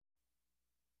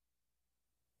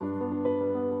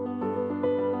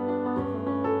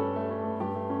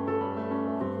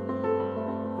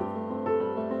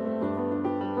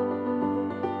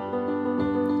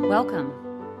Welcome.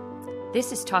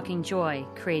 This is Talking Joy,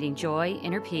 creating joy,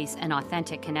 inner peace, and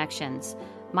authentic connections.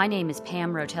 My name is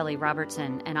Pam Rotelli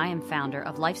Robertson, and I am founder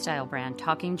of lifestyle brand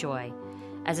Talking Joy.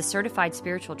 As a certified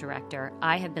spiritual director,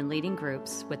 I have been leading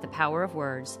groups with the power of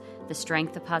words, the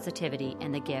strength of positivity,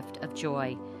 and the gift of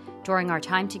joy. During our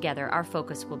time together, our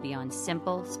focus will be on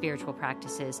simple spiritual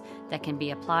practices that can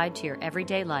be applied to your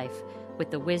everyday life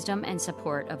with the wisdom and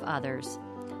support of others.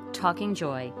 Talking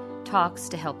Joy talks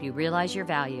to help you realize your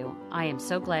value. I am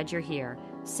so glad you're here.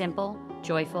 Simple,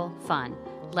 joyful, fun.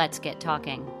 Let's get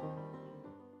talking.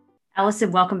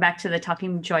 Allison, welcome back to the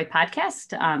Talking Joy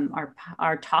podcast.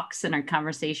 Our talks and our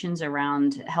conversations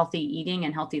around healthy eating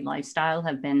and healthy lifestyle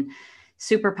have been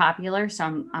super popular.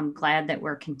 So I'm glad that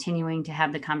we're continuing to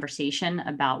have the conversation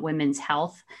about women's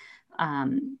health.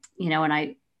 And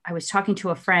I was talking to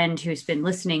a friend who's been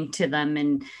listening to them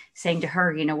and saying to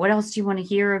her, what else do you want to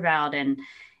hear about? And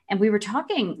we were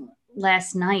talking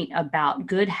last night about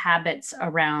good habits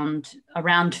around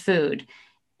food.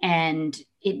 And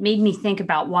it made me think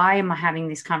about, why am I having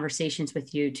these conversations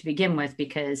with you to begin with?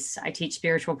 Because I teach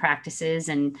spiritual practices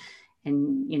and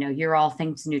you're all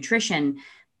things nutrition.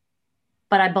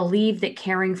 But I believe that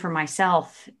caring for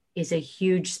myself is a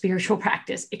huge spiritual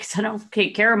practice, because I don't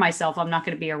take care of myself, I'm not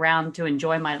going to be around to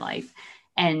enjoy my life.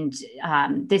 And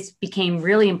this became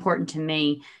really important to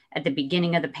me at the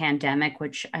beginning of the pandemic,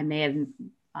 which I may have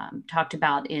talked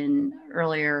about in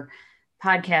earlier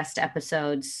podcast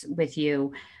episodes with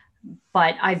you.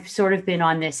 But I've sort of been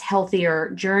on this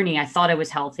healthier journey. I thought I was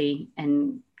healthy,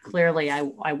 and clearly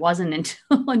I wasn't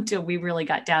until we really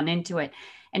got down into it.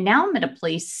 And now I'm at a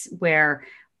place where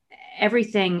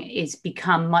everything is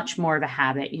become much more of a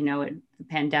habit. The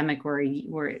pandemic,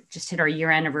 we're just hit our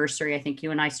year anniversary. I think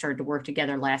you and I started to work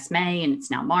together last May, and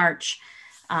it's now March.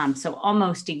 So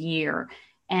almost a year.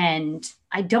 And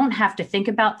I don't have to think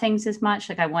about things as much.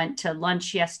 Like, I went to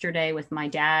lunch yesterday with my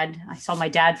dad. I saw my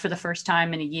dad for the first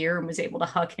time in a year and was able to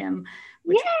hug him.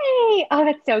 Yay! Oh,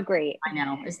 that's so great. I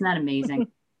know. Isn't that amazing?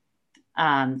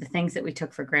 The things that we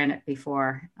took for granted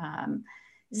before.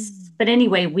 But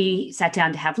anyway, we sat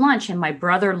down to have lunch, and my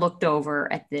brother looked over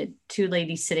at the two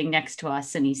ladies sitting next to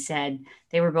us, and he said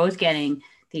they were both getting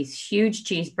these huge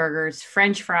cheeseburgers,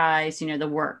 French fries, the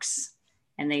works.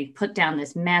 And they put down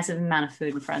this massive amount of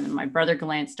food in front of them. My brother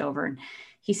glanced over and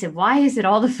he said, "Why is it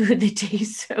all the food that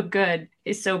tastes so good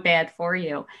is so bad for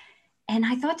you?" And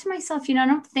I thought to myself, I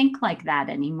don't think like that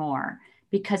anymore,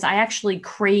 because I actually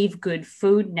crave good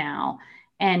food now.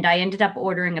 And I ended up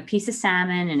ordering a piece of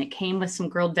salmon, and it came with some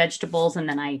grilled vegetables. And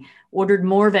then I ordered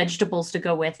more vegetables to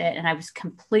go with it. And I was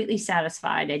completely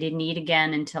satisfied. I didn't eat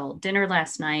again until dinner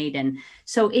last night. And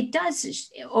so it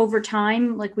does, over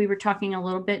time, like we were talking a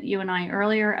little bit, you and I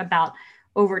earlier, about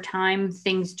over time,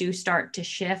 things do start to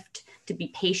shift. To be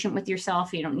patient with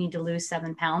yourself. You don't need to lose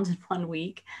 7 pounds in 1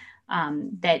 week.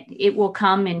 That it will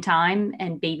come in time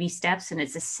and baby steps. And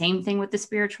it's the same thing with the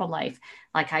spiritual life.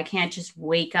 Like, I can't just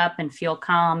wake up and feel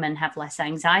calm and have less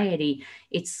anxiety.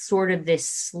 It's sort of this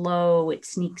slow, it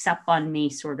sneaks up on me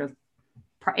sort of.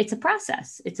 It's a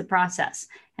process.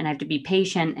 And I have to be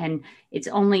patient. And it's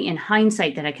only in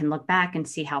hindsight that I can look back and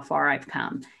see how far I've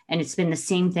come. And it's been the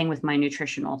same thing with my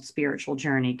nutritional spiritual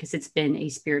journey, because it's been a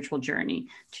spiritual journey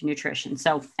to nutrition.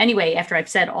 So anyway, after I've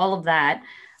said all of that,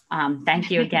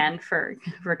 thank you again for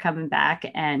coming back.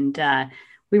 And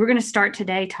we were going to start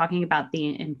today talking about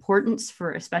the importance,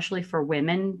 especially for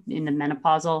women in the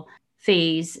menopausal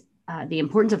phase, the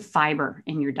importance of fiber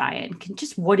in your diet.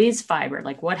 Just what is fiber?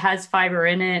 Like, what has fiber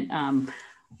in it?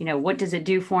 What does it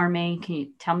do for me? Can you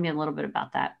tell me a little bit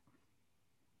about that?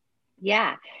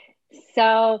 Yeah.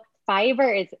 So fiber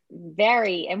is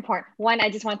very important. One, I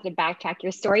just wanted to backtrack.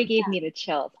 Your story gave me the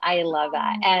chills. I love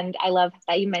that. And I love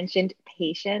that you mentioned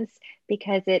patience,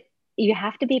 because you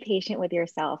have to be patient with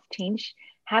yourself. Change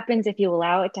happens if you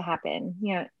allow it to happen,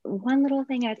 one little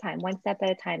thing at a time, one step at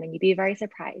a time, and you'd be very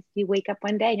surprised. You wake up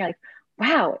one day and you're like,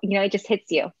 wow, it just hits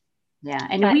you. Yeah.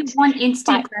 And we want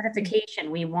instant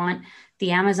gratification. We want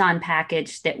the Amazon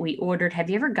package that we ordered. Have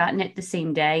you ever gotten it the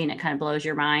same day and it kind of blows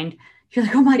your mind? You're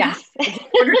like, oh my gosh,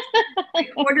 I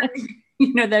ordered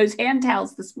those hand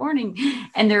towels this morning,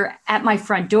 and they're at my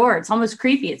front door. It's almost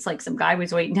creepy. It's like some guy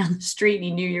was waiting down the street and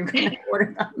he knew you were going to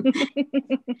order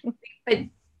them.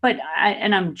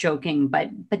 And I'm joking,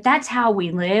 but that's how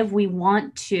we live. We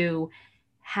want to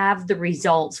have the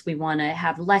results. We want to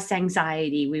have less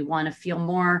anxiety. We want to feel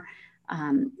more,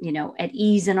 at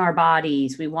ease in our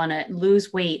bodies. We want to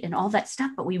lose weight and all that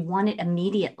stuff, but we want it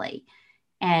immediately.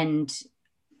 And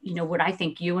what I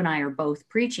think you and I are both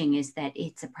preaching is that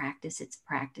it's a practice.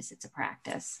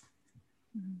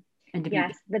 And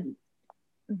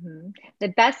The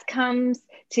best comes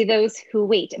to those who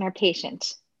wait and are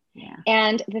patient. Yeah.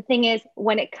 And the thing is,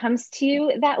 when it comes to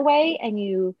you that way, and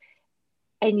you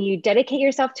dedicate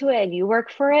yourself to it and you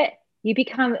work for it, you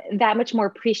become that much more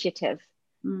appreciative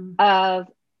of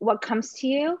what comes to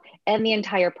you and the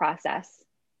entire process.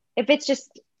 If it's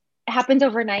just happens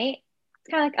overnight, it's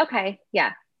kind of like, okay,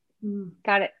 yeah,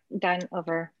 got it done,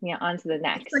 over, on to the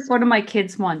next. It's like one of my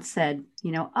kids once said,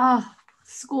 oh,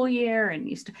 school year, and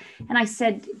I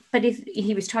said, but if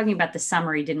he was talking about the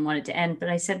summer, he didn't want it to end, but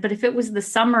I said, but if it was the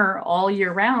summer all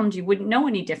year round, you wouldn't know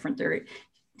any different.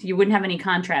 You wouldn't have any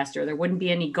contrast, or there wouldn't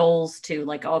be any goals to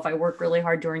like, oh, if I work really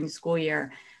hard during the school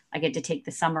year, I get to take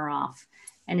the summer off.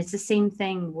 And it's the same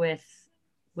thing with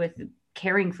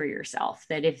caring for yourself,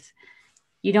 that if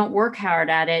you don't work hard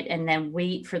at it and then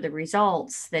wait for the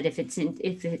results, that if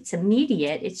it's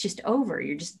immediate, it's just over.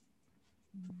 You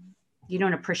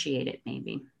don't appreciate it,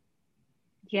 maybe.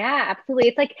 Yeah, absolutely.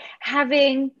 It's like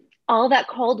having all that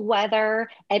cold weather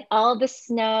and all the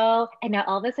snow, and now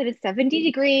all of a sudden it's 70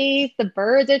 degrees, the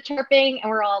birds are chirping, and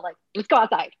we're all like, let's go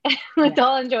outside. Let's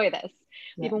all enjoy this.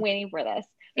 We've been waiting for this.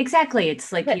 Exactly.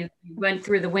 It's like you went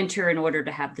through the winter in order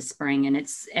to have the spring, and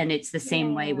it's the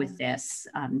same way with this.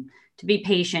 To be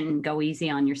patient and go easy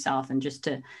on yourself, and just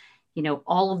to,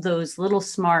 all of those little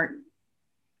smart,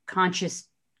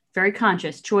 very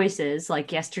conscious choices,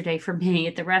 like yesterday for me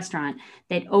at the restaurant,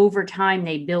 that over time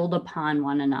they build upon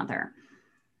one another.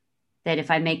 That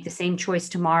if I make the same choice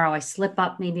tomorrow, I slip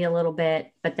up maybe a little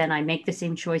bit, but then I make the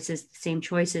same choices,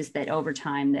 that over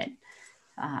time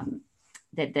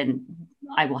that then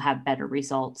I will have better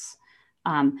results.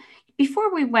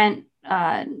 Before we went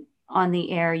on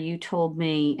the air, you told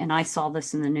me, and I saw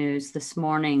this in the news this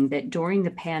morning, that during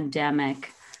the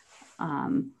pandemic,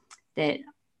 that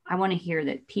I want to hear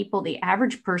that the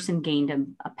average person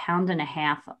gained a pound and a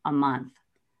half a month.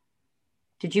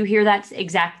 Did you hear that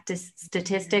exact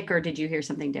statistic, or did you hear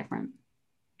something different?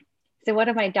 So one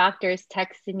of my doctors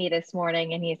texted me this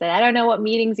morning, and he said, I don't know what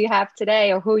meetings you have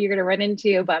today or who you're going to run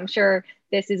into, but I'm sure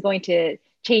this is going to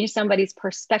change somebody's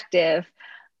perspective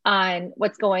on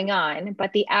what's going on.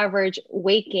 But the average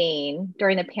weight gain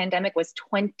during the pandemic was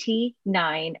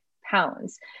 29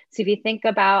 pounds. So if you think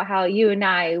about how you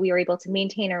and we were able to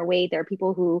maintain our weight, there are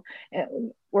people who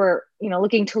were,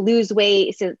 looking to lose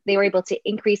weight. So they were able to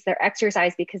increase their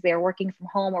exercise because they were working from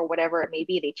home or whatever it may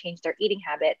be. They changed their eating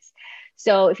habits.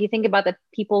 So if you think about the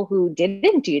people who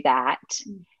didn't do that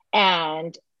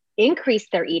and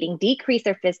increased their eating, decreased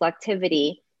their physical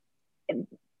activity,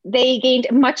 they gained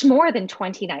much more than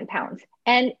 29 pounds.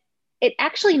 And it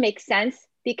actually makes sense,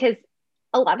 because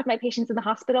a lot of my patients in the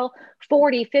hospital,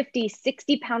 40, 50,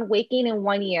 60 pound weight gain in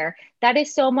 1 year. That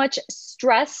is so much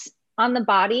stress on the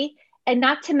body. And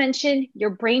not to mention your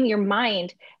brain, your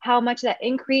mind, how much that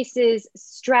increases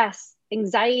stress,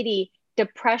 anxiety,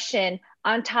 depression,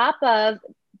 on top of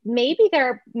maybe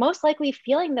they're most likely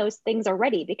feeling those things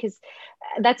already, because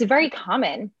that's very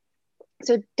common.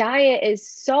 So diet is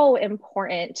so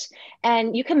important,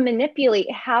 and you can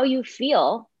manipulate how you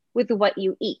feel with what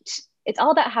you eat. It's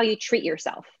all about how you treat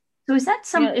yourself. So is that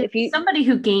somebody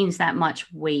who gains that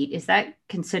much weight, is that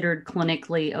considered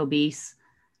clinically obese?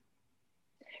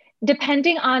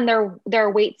 Depending on their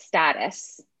weight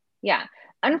status. Yeah.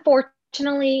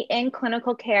 Unfortunately, in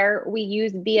clinical care, we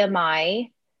use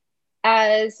BMI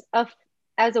as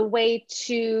a way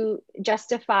to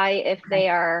justify if they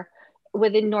are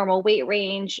within normal weight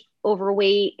range,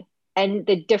 overweight, and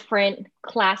the different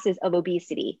classes of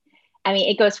obesity. I mean,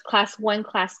 it goes class 1,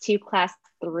 class 2, class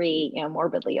 3,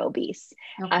 morbidly obese.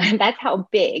 Okay. That's how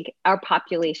big our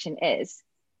population is.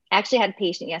 I actually had a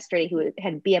patient yesterday who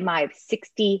had BMI of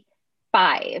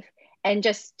 65. And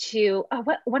just to,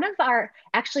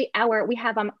 we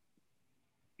have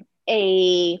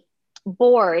a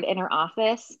board in our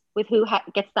office with who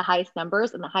gets the highest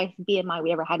numbers, and the highest BMI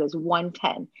we ever had was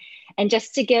 110. And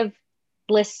just to give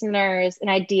listeners an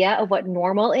idea of what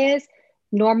normal is,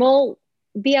 normal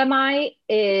BMI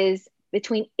is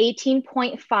between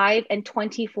 18.5 and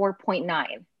 24.9.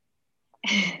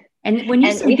 And when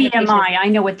you say BMI, I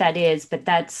know what that is, but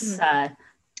that's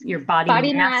your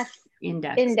body mass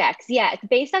index. Yeah, it's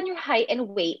based on your height and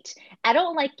weight. I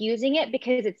don't like using it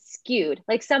because it's skewed.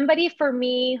 Like somebody for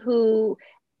me who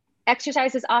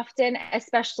exercises often,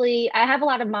 especially, I have a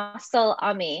lot of muscle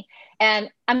on me,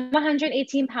 and I'm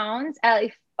 118 pounds,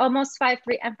 almost 5'3".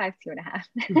 I'm 5'2.5".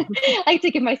 I like to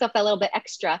give myself that little bit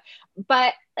extra,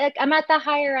 but like I'm at the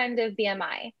higher end of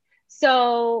BMI.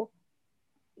 So,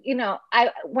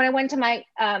 when I went to my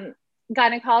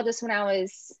gynecologist when I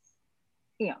was,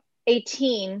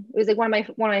 18, it was like one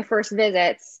of my first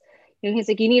visits. He's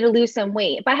like, you need to lose some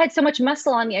weight. But I had so much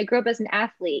muscle on me. I grew up as an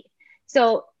athlete.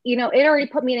 So, it already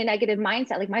put me in a negative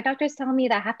mindset. Like my doctor's telling me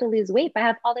that I have to lose weight, but I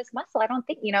have all this muscle. I don't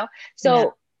think, Yeah.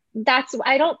 so that's,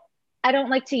 I don't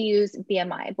like to use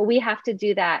BMI, but we have to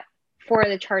do that for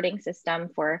the charting system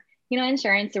for,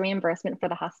 insurance and reimbursement for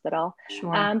the hospital.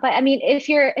 Sure. But I mean, if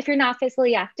you're not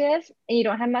physically active and you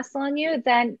don't have muscle on you,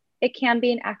 then it can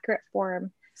be an accurate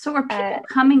form. So are people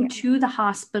coming Yeah. to the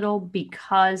hospital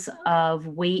because of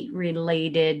weight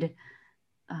related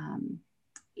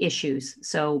issues?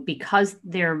 So because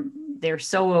they're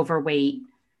so overweight,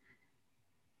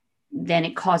 then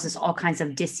it causes all kinds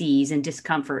of disease and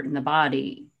discomfort in the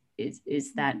body.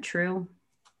 Is that true?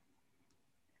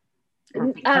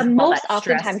 Most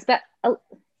oftentimes, but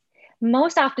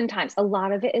most oftentimes, a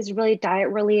lot of it is really diet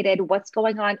related. What's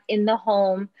going on in the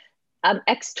home,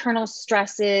 external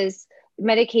stresses,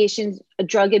 medications,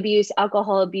 drug abuse,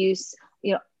 alcohol abuse,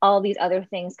 all these other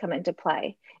things come into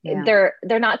play. Yeah.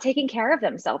 They're not taking care of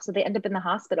themselves, so they end up in the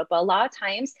hospital. But a lot of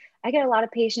times I get a lot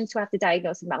of patients who have to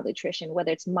diagnose malnutrition,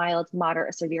 whether it's mild, moderate,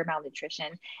 or severe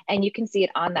malnutrition, and you can see it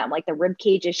on them. Like the rib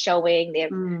cage is showing, they have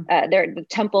the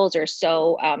temples are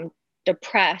so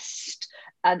depressed,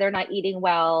 they're not eating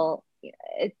well,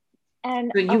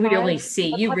 and So you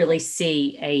really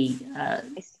see a I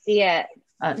see it.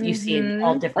 you see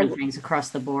all different things across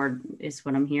the board is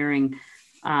what I'm hearing.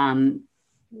 Yeah.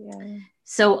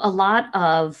 So a lot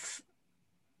of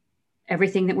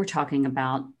everything that we're talking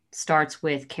about starts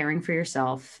with caring for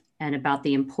yourself and about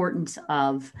the importance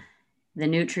of the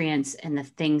nutrients and the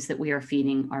things that we are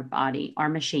feeding our body, our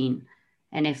machine.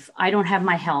 And if I don't have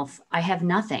my health, I have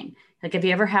nothing. Like, have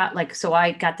you ever had, like, so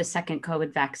I got the second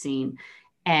COVID vaccine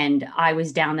and I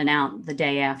was down and out the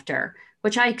day after,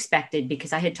 which I expected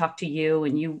because I had talked to you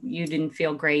and you didn't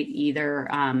feel great either.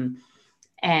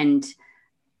 And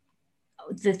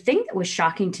the thing that was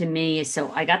shocking to me is,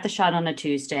 so I got the shot on a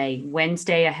Tuesday.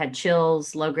 Wednesday, I had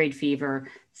chills, low grade fever.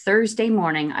 Thursday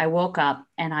morning, I woke up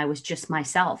and I was just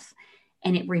myself.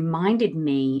 And it reminded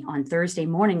me on Thursday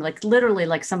morning, like literally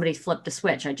like somebody flipped a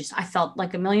switch. I felt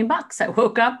like $1,000,000. I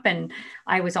woke up and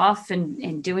I was off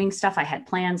and doing stuff. I had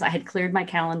plans. I had cleared my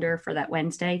calendar for that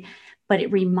Wednesday, but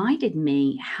it reminded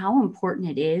me how important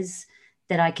it is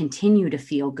that I continue to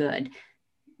feel good,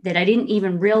 that I didn't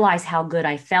even realize how good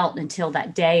I felt until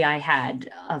that day I had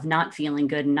of not feeling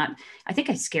good. And I think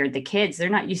I scared the kids. They're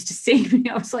not used to seeing me.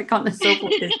 I was like on the sofa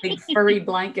with this big furry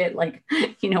blanket, like,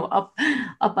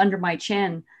 up under my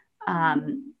chin.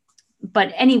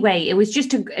 But anyway, it was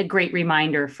just a great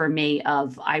reminder for me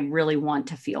of, I really want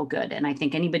to feel good. And I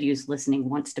think anybody who's listening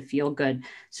wants to feel good.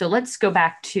 So let's go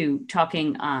back to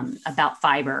talking about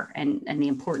fiber and the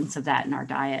importance of that in our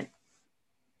diet.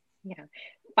 Yeah.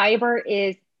 Fiber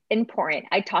is important.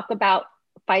 I talk about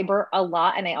fiber a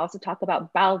lot, and I also talk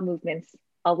about bowel movements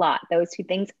a lot. Those two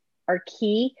things are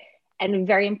key and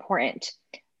very important.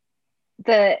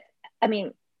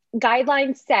 Guidelines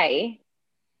say,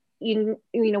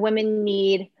 women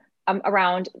need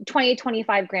around 20 to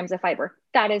 25 grams of fiber.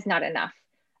 That is not enough.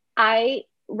 I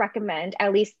recommend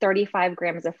at least 35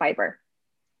 grams of fiber.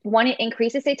 One, it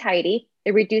increases satiety,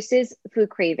 it reduces food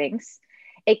cravings,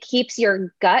 it keeps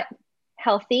your gut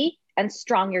healthy and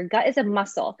strong. Your gut is a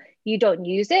muscle. You don't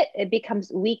use it, it becomes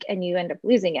weak and you end up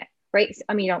losing it, right?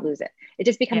 I mean, you don't lose it. It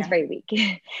just becomes very weak.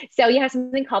 So you have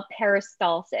something called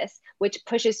peristalsis, which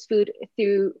pushes food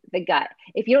through the gut.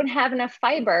 If you don't have enough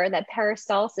fiber, that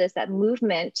peristalsis, that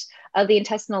movement of the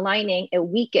intestinal lining, it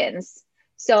weakens.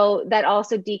 So that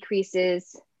also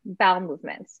decreases bowel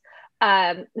movements.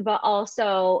 But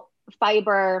also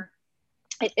fiber,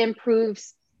 it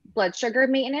improves blood sugar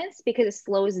maintenance because it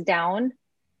slows down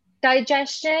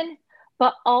digestion,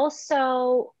 but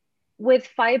also with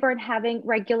fiber and having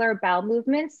regular bowel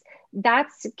movements,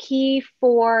 that's key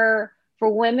for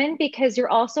women because you're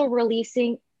also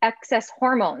releasing excess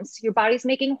hormones. Your body's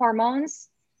making hormones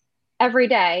every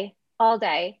day, all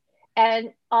day,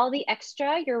 and all the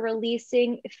extra you're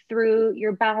releasing through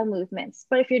your bowel movements.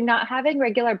 But if you're not having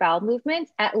regular bowel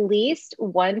movements, at least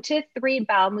 1 to 3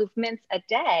 bowel movements a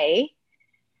day,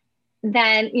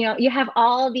 then you have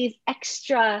all these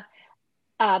extra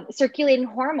circulating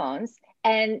hormones.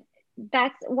 And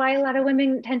that's why a lot of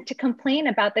women tend to complain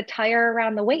about the tire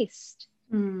around the waist.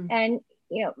 And,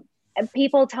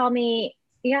 people tell me,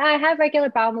 yeah, I have regular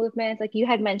bowel movements. Like you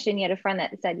had mentioned, you had a friend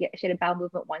that said she had a bowel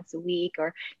movement once a week,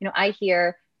 or, I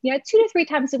hear, 2 to 3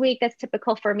 times a week, that's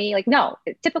typical for me. Like, no,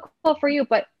 it's typical for you,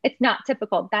 but it's not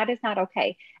typical. That is not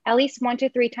okay. At least 1 to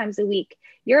 3 times a week.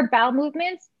 Your bowel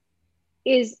movements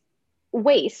is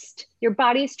waste your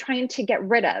body's trying to get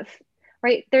rid of,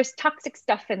 right? There's toxic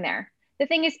stuff in there. the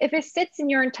thing is, if it sits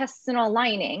in your intestinal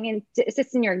lining and it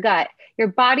sits in your gut, your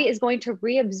body is going to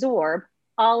reabsorb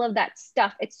all of that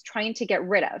stuff it's trying to get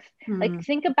rid of. Like,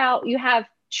 think about, you have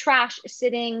trash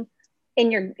sitting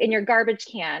in your garbage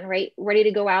can, right, ready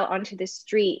to go out onto the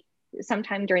street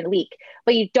sometime during the week,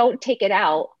 but you don't take it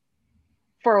out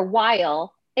for a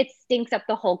while, it stinks up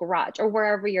the whole garage or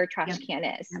wherever your trash can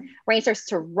is, right? It starts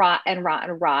to rot and rot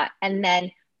and rot. And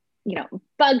then,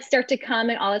 bugs start to come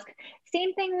and all this.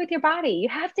 Same thing with your body. You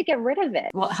have to get rid of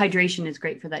it. Well, hydration is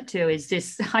great for that too. Is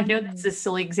just, I know that's a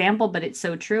silly example, but it's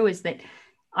so true, is that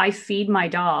I feed my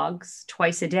dogs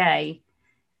twice a day.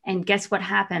 And guess what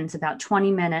happens? About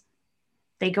 20 minutes,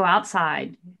 they go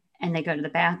outside and they go to the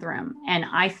bathroom. And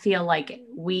I feel like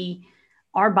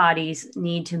our bodies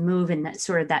need to move in that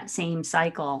sort of that same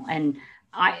cycle. And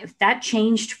that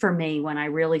changed for me when I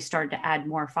really started to add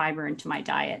more fiber into my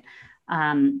diet.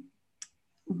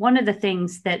 One of the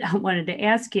things that I wanted to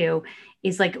ask you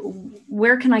is, like,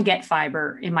 where can I get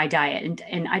fiber in my diet?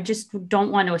 And I just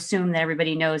don't want to assume that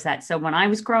everybody knows that. So when I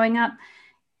was growing up,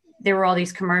 there were all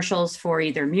these commercials for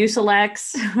either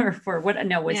Mucilex or for it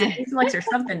Mucilex or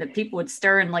something that people would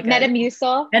stir in, like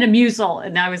Metamucil.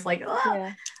 And I was like,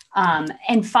 oh.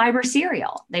 And fiber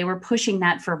cereal. They were pushing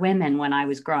that for women when I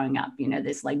was growing up,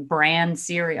 this like brand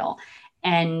cereal.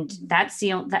 And that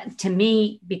to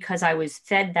me, because I was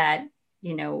fed that,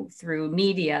 through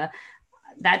media,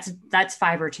 that's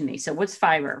fiber to me. So what's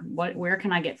fiber? Where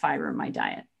can I get fiber in my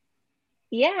diet?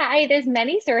 Yeah, there's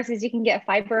many sources you can get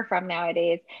fiber from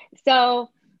nowadays.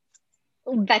 So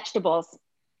vegetables.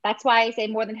 That's why I say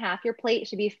more than half your plate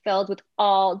should be filled with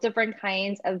all different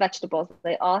kinds of vegetables.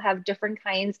 They all have different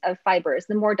kinds of fibers.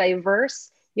 The more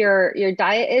diverse your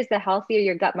diet is, the healthier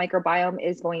your gut microbiome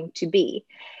is going to be.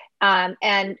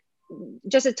 And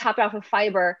just to top it off of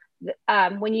fiber,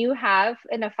 when you have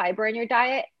enough fiber in your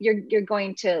diet, you're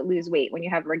going to lose weight when you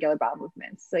have regular bowel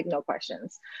movements, like no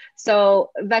questions.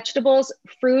 So vegetables,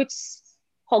 fruits,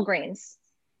 whole grains,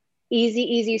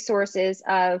 easy sources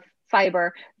of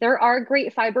fiber. There are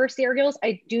great fiber cereals.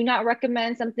 I do not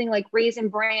recommend something like Raisin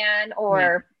Bran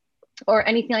or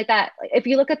anything like that. If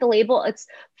you look at the label, it's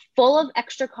full of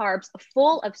extra carbs,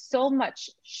 full of so much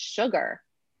sugar.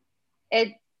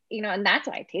 And that's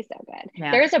why it tastes so good.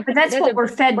 Yeah. But that's what we're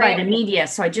fed by the media.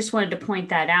 So I just wanted to point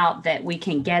that out, that we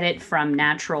can get it from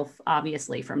natural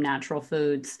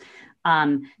foods.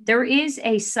 There is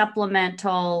a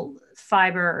supplemental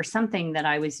fiber or something that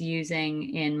I was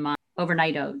using in my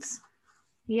overnight oats.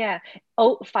 Yeah.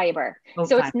 Oat fiber.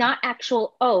 It's not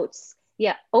actual oats.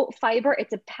 Yeah. Oat fiber.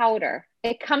 It's a powder.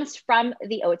 It comes from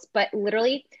the oats, but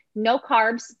literally no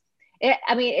carbs.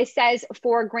 It says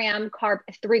 4 gram carb,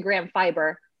 3 gram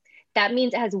fiber. That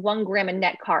means it has 1 gram of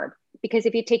net carb, because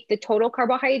if you take the total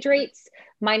carbohydrates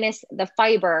minus the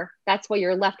fiber, that's what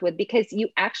you're left with, because you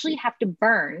actually have to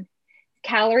burn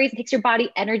calories. It takes your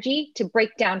body energy to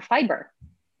break down fiber.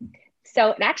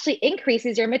 So it actually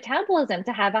increases your metabolism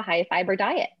to have a high fiber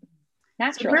diet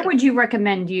naturally. So where would you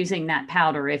recommend using that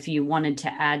powder if you wanted to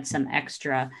add some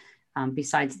extra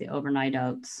besides the overnight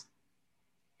oats?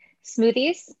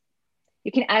 Smoothies.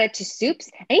 You can add it to soups,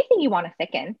 anything you want to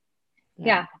thicken.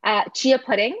 Yeah. Chia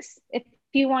puddings. If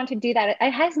you want to do that,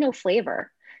 it has no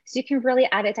flavor. So you can really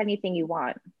add it to anything you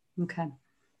want. Okay.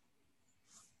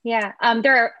 Yeah.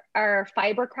 There are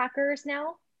fiber crackers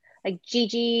now, like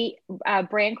GG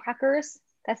brand crackers.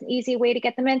 That's an easy way to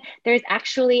get them in. There's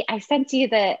actually, I sent you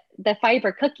the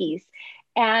fiber cookies.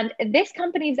 And this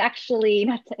company is actually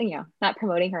not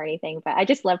promoting her or anything, but I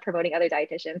just love promoting other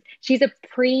dietitians. She's a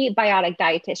prebiotic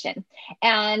dietitian.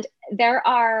 And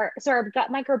our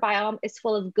gut microbiome is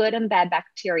full of good and bad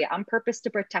bacteria on purpose to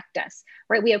protect us,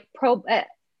 right?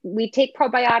 We take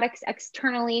probiotics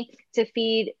externally to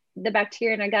feed the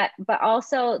bacteria in our gut, but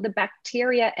also the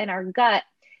bacteria in our gut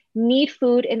need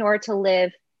food in order to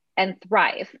live and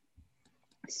thrive.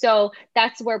 So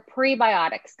that's where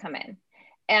prebiotics come in.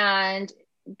 And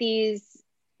these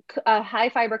high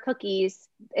fiber cookies,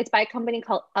 it's by a company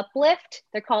called Uplift.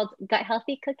 They're called Gut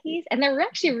Healthy Cookies, and they're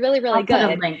actually really, really good.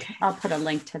 I'll put a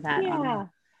link to that. Yeah.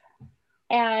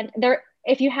 And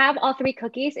if you have all 3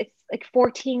 cookies, it's like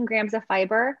 14 grams of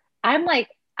fiber.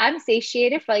 I'm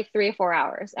satiated for like 3 or 4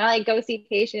 hours. I go see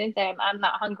patients and I'm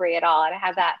not hungry at all. And I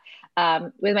have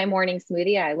that with my morning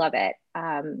smoothie. I love it.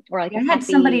 Or like I had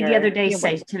somebody the other day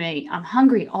say to me, "I'm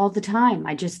hungry all the time.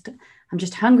 I'm just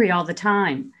hungry all the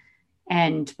time."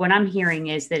 And what I'm hearing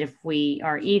is that if we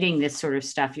are eating this sort of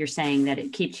stuff, you're saying that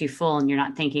it keeps you full and you're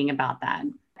not thinking about that.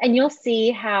 And you'll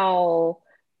see how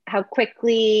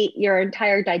quickly your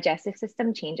entire digestive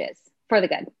system changes for the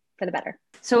good, for the better.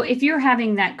 So if you're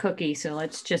having that cookie, so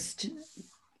let's just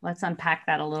let's unpack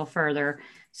that a little further.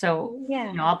 So,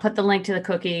 Yeah. I'll put the link to the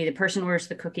cookie. The person orders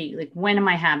the cookie. Like, when am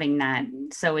I having that?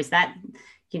 So is that,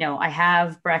 I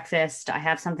have breakfast, I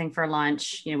have something for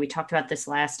lunch. We talked about this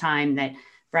last time, that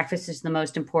breakfast is the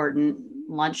most important.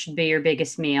 Lunch should be your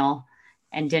biggest meal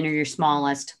and dinner your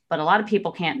smallest. But a lot of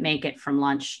people can't make it from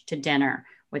lunch to dinner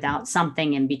without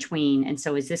something in between. And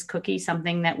so is this cookie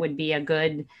something that would be a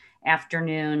good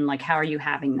afternoon? Like, how are you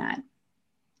having that?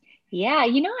 Yeah,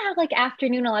 you know how like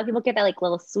afternoon, a lot of people get that like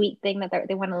little sweet thing that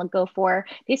they want to go for.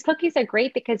 These cookies are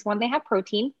great because one, they have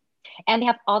protein and they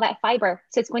have all that fiber.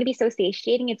 So it's going to be so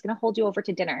satiating. It's going to hold you over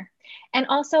to dinner. And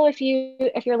also if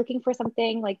you're looking for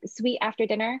something like sweet after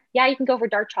dinner, yeah, you can go for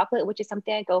dark chocolate, which is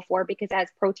something I go for because it has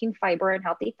protein, fiber, and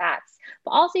healthy fats.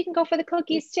 But also you can go for the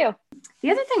cookies too.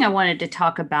 The other thing I wanted to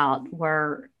talk about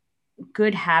were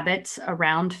good habits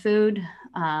around food.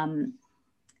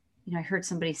 I heard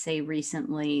somebody say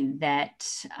recently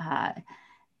that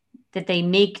they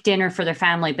make dinner for their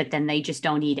family, but then they just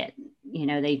don't eat it.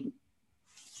 They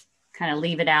kind of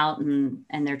leave it out, and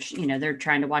they're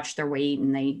trying to watch their weight,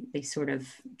 and they sort of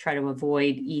try to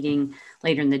avoid eating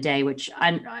later in the day.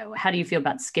 How do you feel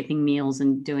about skipping meals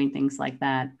and doing things like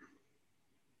that?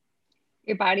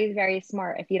 Your body's very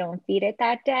smart. If you don't feed it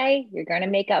that day, you're going to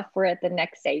make up for it the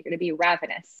next day. You're going to be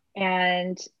ravenous.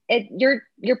 And you're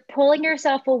pulling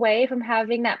yourself away from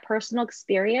having that personal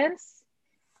experience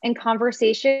and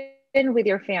conversation with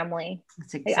your family.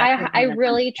 That's exactly I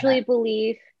really truly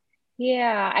believe,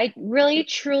 yeah, I really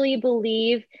truly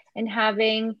believe in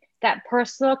having that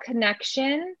personal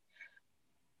connection,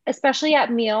 especially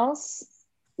at meals,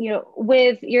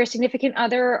 with your significant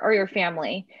other or your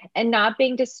family, and not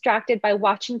being distracted by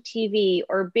watching TV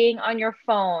or being on your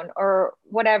phone or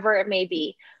whatever it may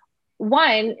be.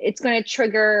 One, it's going to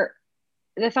trigger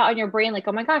the thought in your brain, like,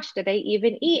 oh my gosh, did they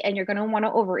even eat? And you're going to want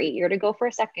to overeat. You're going to go for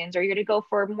seconds, or you're going to go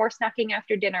for more snacking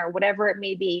after dinner, whatever it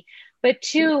may be. But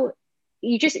two,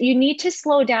 you need to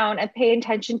slow down and pay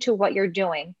attention to what you're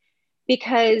doing,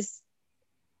 because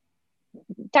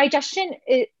digestion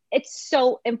it's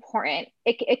so important.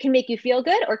 It can make you feel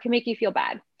good or it can make you feel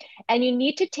bad. And you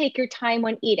need to take your time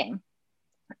when eating.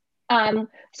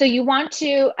 So you want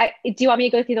to, do you want me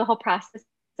to go through the whole process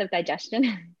of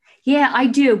digestion? Yeah, I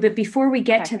do. But before we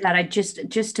get Okay. to that, I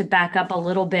just to back up a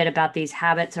little bit about these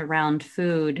habits around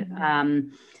food.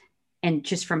 And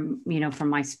just from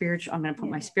my spiritual, I'm going to put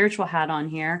my spiritual hat on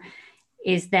here,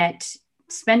 is that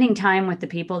spending time with the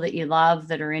people that you love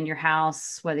that are in your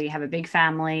house, whether you have a big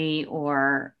family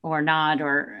or not,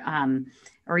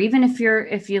 or even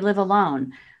if you live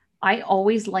alone. I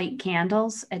always light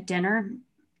candles at dinner,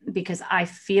 because I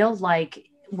feel like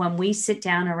when we sit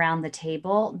down around the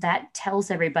table, that tells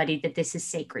everybody that this is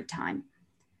sacred time.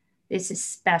 This is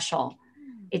special.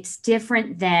 It's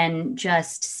different than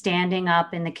just standing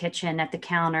up in the kitchen at the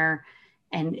counter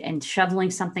and shoveling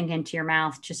something into your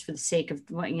mouth just for the sake of,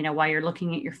 while you're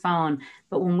looking at your phone.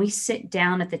 But when we sit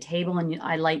down at the table and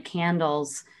I light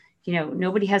candles,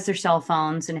 nobody has their cell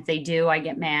phones. And if they do, I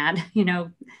get mad,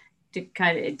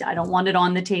 I don't want it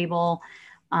on the table.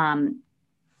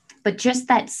 But just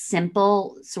that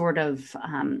simple sort of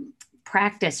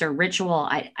practice or ritual,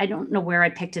 I don't know where I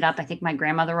picked it up. I think my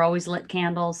grandmother always lit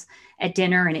candles at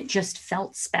dinner, and it just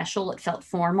felt special. It felt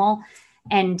formal.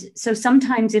 And so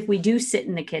sometimes if we do sit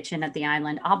in the kitchen at the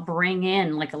island, I'll bring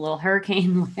in like a little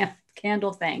hurricane lamp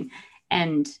candle thing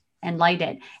and light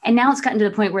it. And now it's gotten to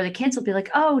the point where the kids will be like,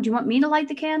 oh, do you want me to light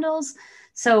the candles?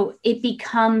 So it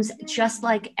becomes, just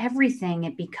like everything,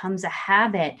 it becomes a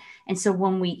habit. And so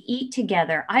when we eat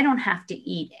together, I don't have to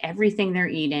eat everything they're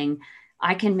eating.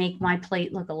 I can make my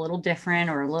plate look a little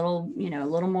different, or a little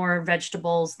more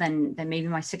vegetables than maybe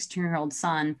my 16-year-old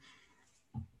son.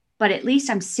 But at least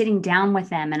I'm sitting down with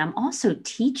them, and I'm also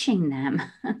teaching them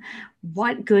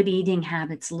what good eating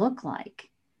habits look like.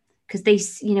 Because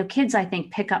kids, I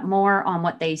think, pick up more on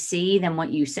what they see than what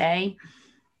you say.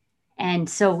 And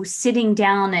so sitting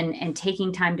down and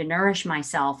taking time to nourish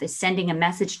myself is sending a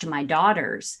message to my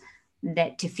daughters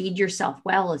that to feed yourself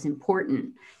well is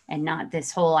important, and not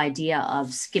this whole idea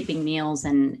of skipping meals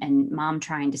and mom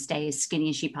trying to stay as skinny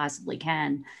as she possibly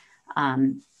can.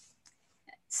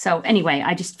 So anyway,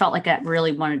 I just felt like I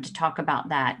really wanted to talk about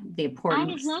that, the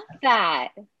importance. I love that.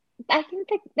 I think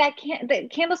the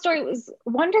candle story was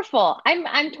wonderful.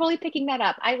 I'm totally picking that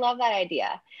up. I love that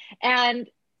idea. And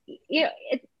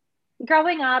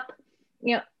growing up,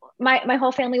 my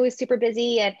whole family was super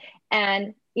busy,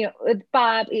 and with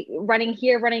Bob running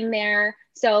here, running there,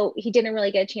 so he didn't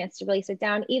really get a chance to really sit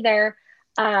down either.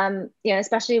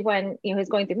 Especially when he was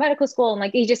going through medical school, and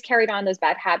like he just carried on those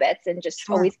bad habits and just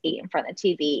always ate in front of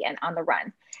the TV and on the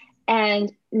run.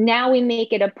 And now we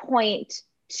make it a point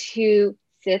to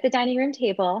sit at the dining room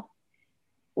table.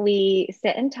 We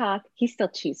sit and talk. He still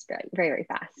chews very, very, very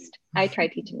fast. I try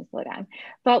to teach him to slow down,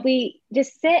 but we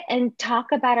just sit and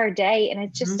talk about our day. And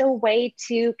it's just a way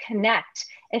to connect.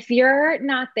 If you're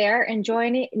not there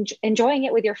enjoying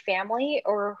it with your family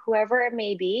or whoever it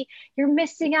may be, you're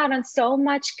missing out on so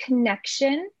much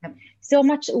connection, so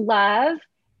much love,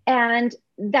 and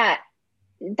that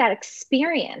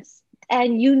experience.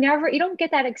 And you don't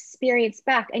get that experience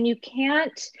back, and you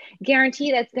can't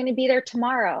guarantee that's going to be there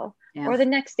tomorrow or the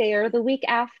next day or the week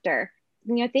after.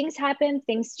 Things happen,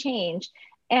 things change,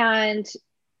 and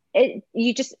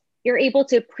you're able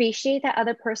to appreciate that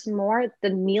other person more, the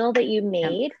meal that you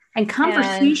made. And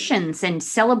conversations and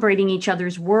celebrating each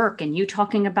other's work, and you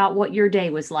talking about what your day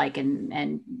was like,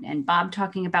 and Bob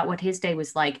talking about what his day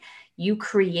was like. You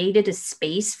created a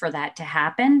space for that to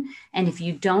happen. And if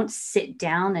you don't sit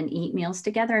down and eat meals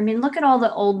together, I mean, look at all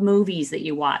the old movies that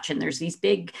you watch, and there's these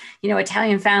big,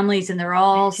 Italian families, and they're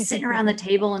all sitting around the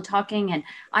table and talking. And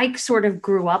I sort of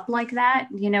grew up like that.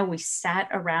 We sat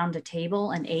around a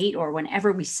table and ate, or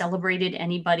whenever we celebrated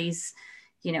anybody's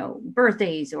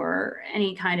birthdays or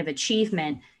any kind of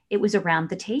achievement, it was around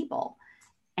the table,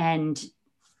 and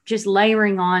just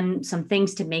layering on some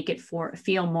things to make it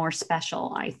feel more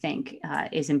special, I think,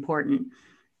 is important.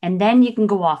 And then you can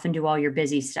go off and do all your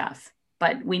busy stuff,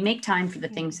 but we make time for the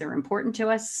things that are important to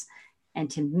us. And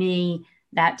to me,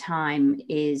 that time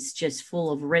is just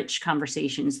full of rich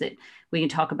conversations that we can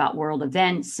talk about world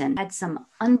events, and had some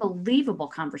unbelievable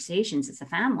conversations as a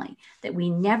family that we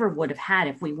never would have had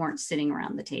if we weren't sitting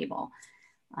around the table.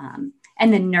 And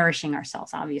then nourishing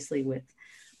ourselves, obviously, with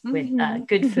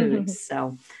good foods.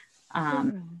 So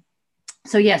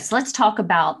yes, let's talk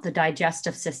about the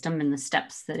digestive system and the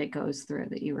steps that it goes through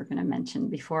that you were going to mention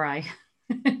before I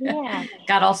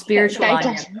got all spiritual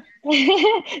on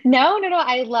you. No.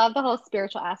 I love the whole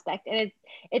spiritual aspect. And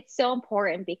it's so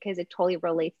important because it totally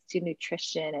relates to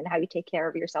nutrition and how you take care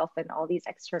of yourself and all these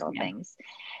external things.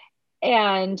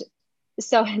 And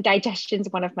so digestion is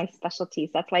one of my specialties.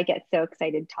 That's why I get so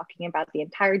excited talking about the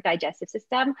entire digestive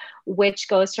system, which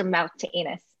goes from mouth to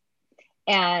anus.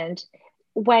 And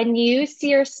when you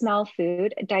see or smell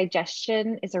food,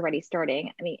 digestion is already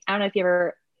starting. I mean, I don't know if you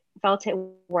ever felt it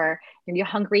where you're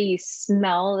hungry, you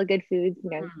smell the good foods,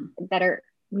 that are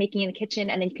making in the kitchen,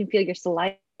 and then you can feel your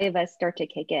saliva start to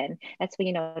kick in. That's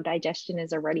when digestion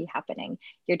is already happening.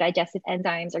 Your digestive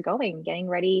enzymes are getting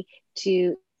ready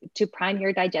to prime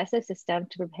your digestive system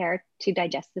to prepare to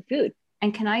digest the food.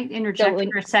 And can I interject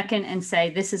for a second and say,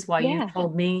 this is why you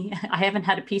told me I haven't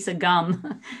had a piece of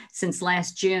gum since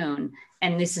last June.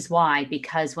 And this is why,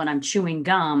 because when I'm chewing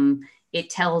gum, it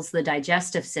tells the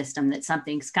digestive system that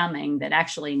something's coming that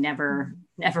actually never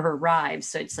arrives.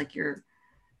 So it's like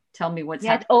tell me what's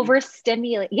happening.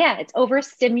 It's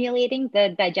overstimulating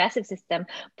the digestive system.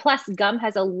 Plus, gum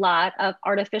has a lot of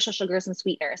artificial sugars and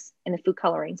sweeteners in the food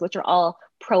colorings, which are all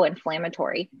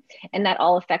pro-inflammatory, and that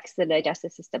all affects the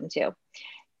digestive system too.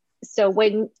 So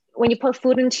when you put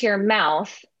food into your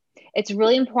mouth, it's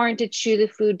really important to chew the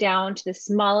food down to the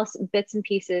smallest bits and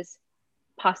pieces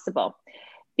possible,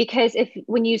 because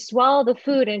when you swallow the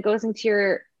food and it goes into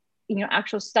your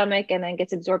actual stomach and then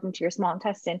gets absorbed into your small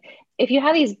intestine, if you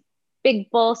have these big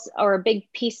bowls or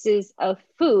big pieces of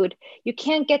food, you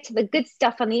can't get to the good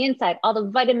stuff on the inside, all the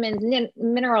vitamins,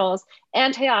 minerals,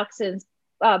 antioxidants,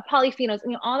 polyphenols,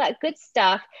 all that good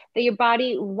stuff that your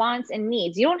body wants and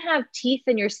needs. You don't have teeth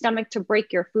in your stomach to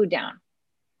break your food down.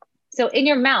 So in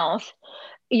your mouth,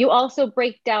 you also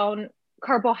break down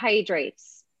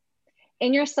carbohydrates.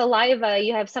 In your saliva,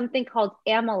 you have something called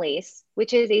amylase,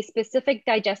 which is a specific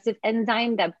digestive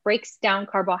enzyme that breaks down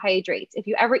carbohydrates. If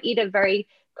you ever eat a very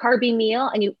carby meal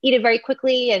and you eat it very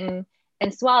quickly and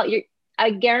swallow, I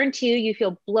guarantee you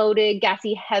feel bloated,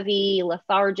 gassy, heavy,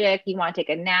 lethargic. You want to take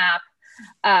a nap,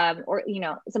 or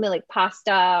something like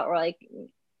pasta or like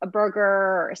a burger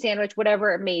or a sandwich,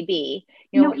 whatever it may be.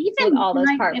 Even all those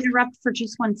carbs. Interrupt for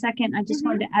just 1 second. I just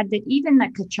wanted to add that even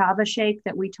that Kachava shake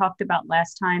that we talked about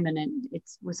last time, and it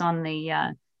was on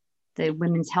the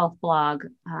Women's Health blog.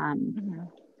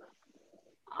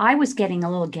 I was getting a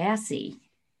little gassy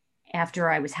after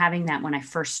I was having that when I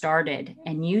first started,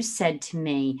 and you said to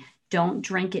me, don't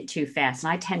drink it too fast.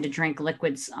 And I tend to drink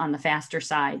liquids on the faster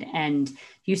side. And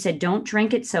you said, don't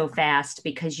drink it so fast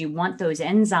because you want those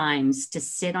enzymes to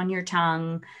sit on your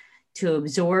tongue, to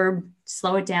absorb,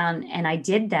 slow it down. And I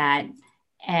did that.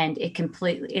 And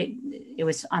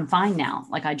I'm fine now.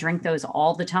 Like I drink those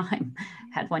all the time.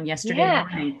 Had one yesterday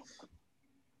morning.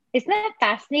 Isn't that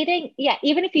fascinating? Yeah.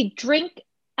 Even if you drink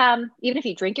Even if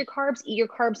you drink your carbs, eat your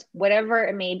carbs, whatever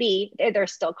it may be, they're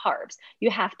still carbs.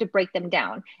 You have to break them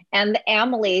down. And the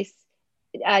amylase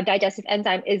digestive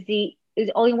enzyme is the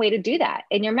only way to do that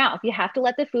in your mouth. You have to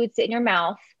let the food sit in your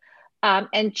mouth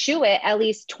and chew it at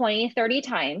least 20, 30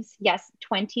 times. Yes,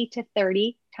 20 to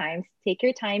 30 times. Take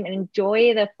your time and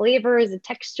enjoy the flavors, the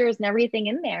textures, and everything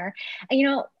in there.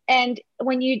 And and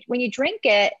when you drink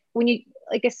it, when you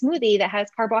like a smoothie that has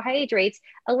carbohydrates,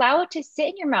 allow it to sit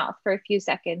in your mouth for a few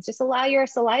seconds. Just allow your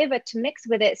saliva to mix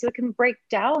with it so it can break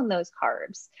down those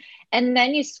carbs. And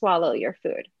then you swallow your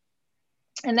food.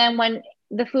 And then when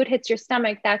the food hits your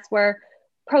stomach, that's where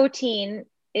protein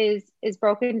is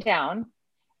broken down.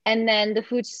 And then the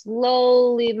food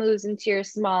slowly moves into your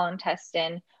small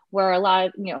intestine, where a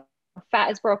lot of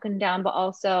fat is broken down, but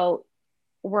also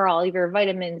where all of your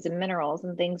vitamins and minerals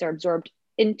and things are absorbed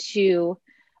into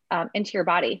your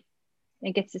body.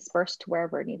 It gets dispersed to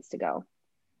wherever it needs to go.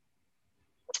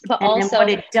 But and also what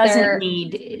it doesn't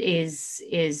need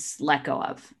is let go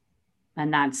of.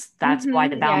 And that's why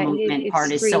the bowel movement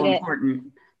part is so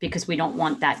important, because we don't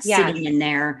want that sitting in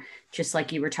there, just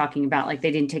like you were talking about. Like,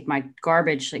 they didn't take my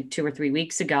garbage like 2 or 3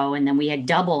 weeks ago, and then we had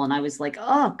double, and I was like,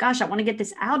 oh gosh, I want to get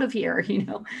this out of here.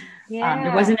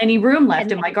 There wasn't any room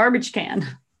left in my garbage can.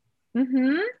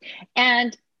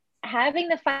 And having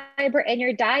the fiber in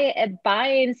your diet, it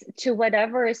binds to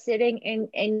whatever is sitting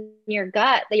in your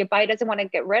gut that your body doesn't want to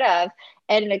get rid of,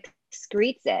 and it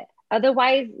excretes it.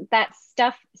 Otherwise, that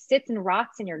stuff sits and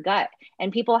rots in your gut,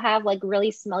 and people have like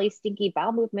really smelly, stinky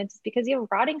bowel movements because you have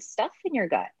rotting stuff in your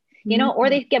gut, or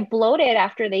they get bloated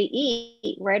after they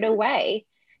eat right away.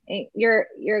 You're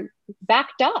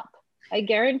backed up. I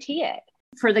guarantee it.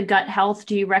 For the gut health,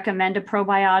 do you recommend a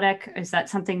probiotic? Is that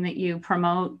something that you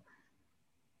promote?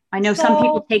 I know some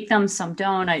people take them, some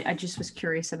don't. I just was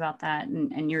curious about that.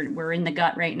 And we're in the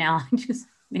gut right now. It just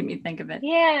made me think of it.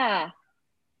 Yeah.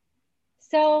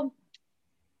 So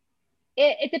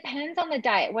it depends on the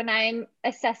diet. When I'm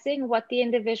assessing what the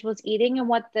individual's eating and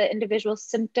what the individual's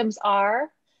symptoms are,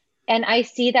 and I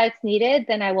see that it's needed,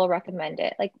 then I will recommend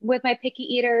it. Like with my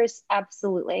picky eaters,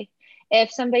 absolutely. If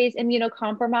somebody's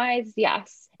immunocompromised,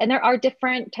 yes. And there are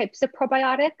different types of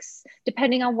probiotics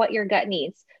depending on what your gut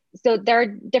needs. So there are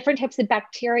different types of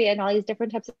bacteria and all these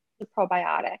different types of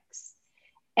probiotics.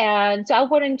 And so I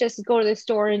wouldn't just go to the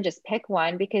store and just pick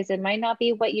one, because it might not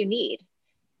be what you need.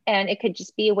 And it could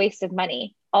just be a waste of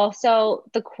money. Also,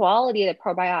 the quality of the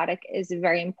probiotic is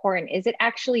very important. Is it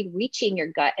actually reaching your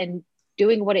gut and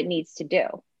doing what it needs to do?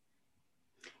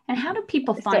 And how do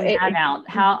people find that out?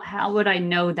 How would I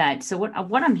know that? So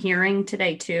what I'm hearing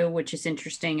today too, which is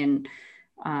interesting,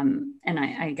 and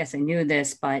I guess I knew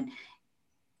this, but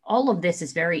all of this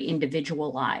is very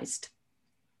individualized.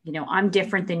 I'm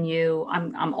different than you.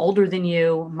 I'm older than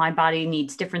you. My body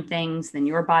needs different things than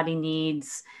your body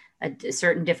needs. A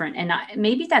certain different, and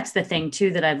maybe that's the thing too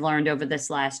that I've learned over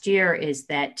this last year, is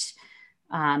that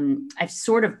I've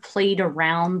sort of played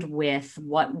around with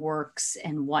what works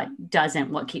and what doesn't,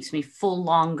 what keeps me full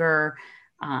longer,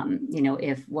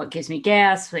 if what gives me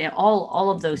gas,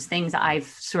 all of those things I've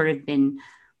sort of been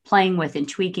playing with and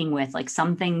tweaking with. Like,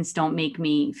 some things don't make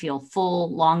me feel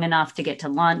full long enough to get to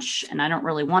lunch, and I don't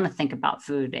really want to think about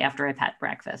food after I've had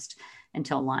breakfast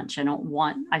until lunch.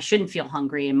 I shouldn't feel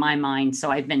hungry in my mind.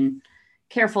 So I've been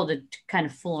careful to kind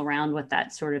of fool around with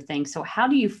that sort of thing. So how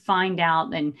do you find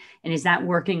out, and is that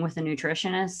working with a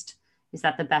nutritionist? Is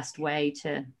that the best way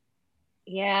to?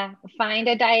 Yeah. Find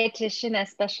a dietitian that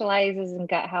specializes in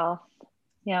gut health.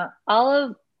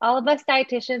 All of us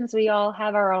dietitians, we all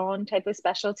have our own type of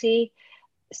specialty.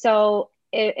 So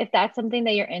if that's something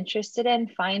that you're interested in,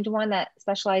 find one that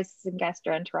specializes in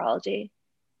gastroenterology.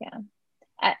 Yeah.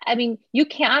 I mean, you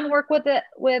can work with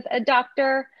a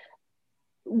doctor,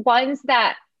 ones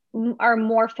that are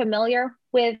more familiar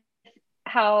with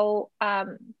how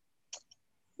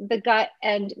the gut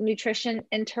and nutrition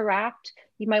interact.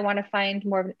 You might want to find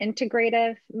more of an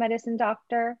integrative medicine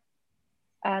doctor.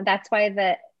 That's why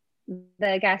the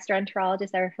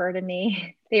gastroenterologists that refer to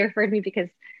me, they refer to me because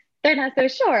they're not so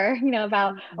sure,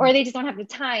 about, or they just don't have the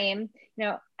time,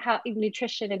 how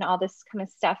nutrition and all this kind of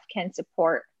stuff can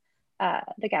support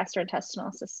the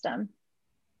gastrointestinal system.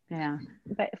 Yeah.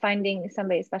 But finding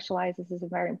somebody who specializes is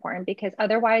very important, because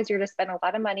otherwise you're going to spend a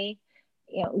lot of money,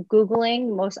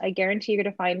 Googling. I guarantee you're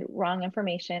going to find wrong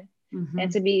information.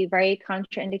 And to be very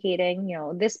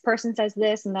contraindicating, this person says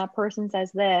this and that person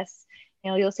says this,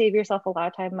 you'll save yourself a lot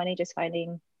of time, money, just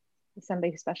finding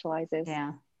somebody who specializes.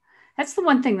 Yeah. That's the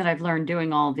one thing that I've learned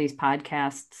doing all of these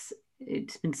podcasts.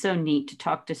 It's been so neat to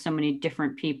talk to so many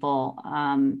different people.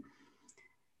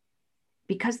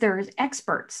 because there's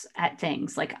experts at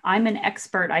things. Like I'm an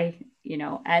expert,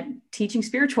 at teaching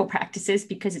spiritual practices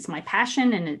because it's my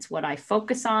passion and it's what I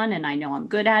focus on and I know I'm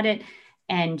good at it.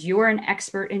 And you're an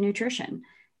expert in nutrition.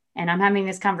 And I'm having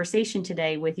this conversation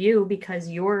today with you because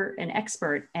you're an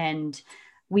expert and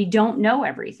we don't know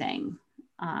everything.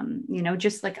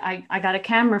 Just like I got a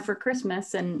camera for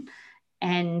Christmas and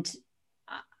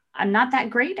I'm not that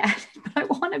great at it, but I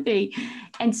want to be.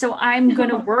 And so I'm going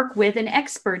to work with an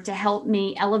expert to help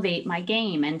me elevate my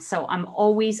game. And so I'm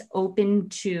always open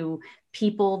to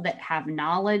people that have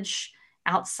knowledge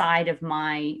outside of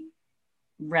my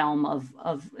realm of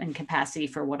and capacity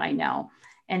for what I know.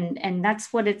 And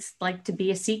that's what it's like to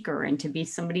be a seeker and to be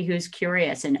somebody who's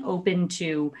curious and open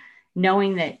to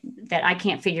knowing that I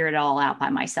can't figure it all out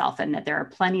by myself and that there are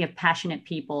plenty of passionate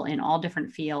people in all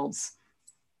different fields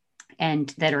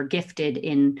and that are gifted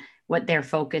in what their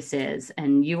focus is.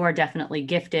 And you are definitely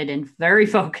gifted and very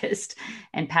focused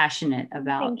and passionate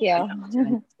about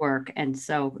doing this work. And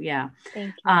so, yeah.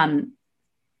 Thank you.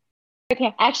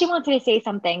 Okay, I actually wanted to say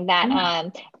something that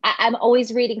I'm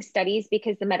always reading studies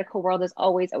because the medical world is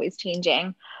always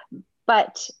changing.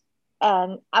 But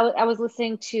I was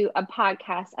listening to a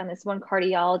podcast on this one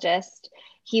cardiologist.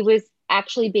 He was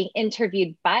actually being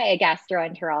interviewed by a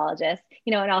gastroenterologist,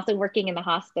 and also working in the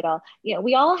hospital.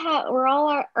 We're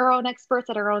all our own experts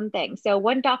at our own thing. So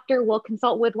one doctor will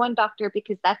consult with one doctor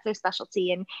because that's their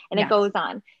specialty and yes. It goes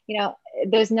on,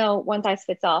 there's no one size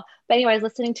fits all. But anyway, I was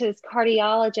listening to this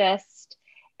cardiologist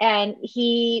and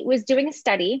he was doing a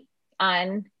study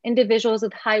on individuals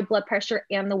with high blood pressure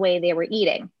and the way they were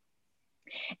eating.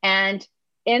 And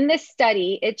in this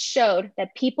study, it showed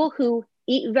that people who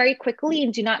eat very quickly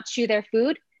and do not chew their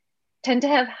food tend to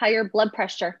have higher blood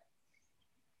pressure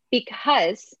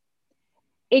because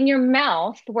in your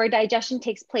mouth, where digestion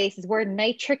takes place, is where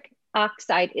nitric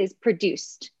oxide is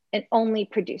produced and only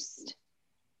produced.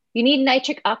 You need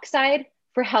nitric oxide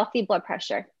for healthy blood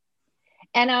pressure.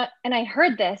 And I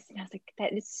heard this and I was like,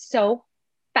 that is so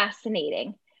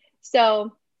fascinating.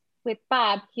 So with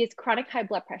Bob, he has chronic high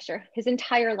blood pressure his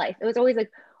entire life. It was always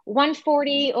like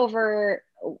 140 over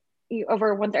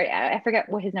 130. I forget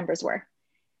what his numbers were.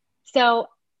 So,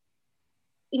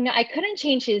 I couldn't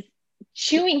change his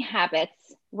chewing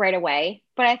habits right away,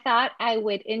 but I thought I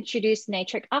would introduce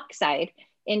nitric oxide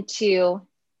into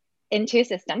his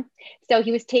system. So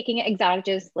he was taking it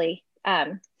exogenously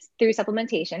through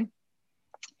supplementation.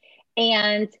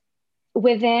 And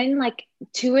within like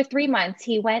 2 or 3 months,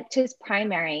 he went to his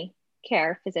primary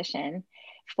care physician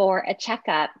for a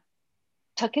checkup,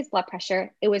 took his blood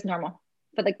pressure. It was normal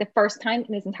for like the first time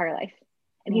in his entire life.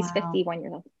 And he's 51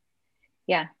 years old.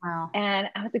 Yeah. Wow. And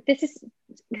I was like, this is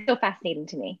so fascinating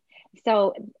to me.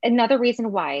 So another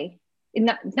reason why,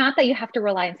 not that you have to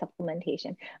rely on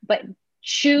supplementation, but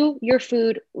chew your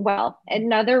food well.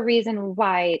 Another reason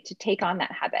why to take on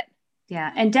that habit.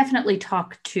 Yeah. And definitely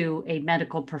talk to a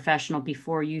medical professional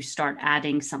before you start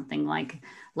adding something like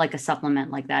a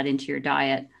supplement like that into your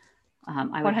diet.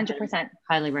 I would 100%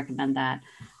 highly recommend that.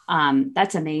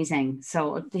 That's amazing.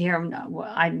 So here,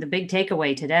 the big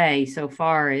takeaway today so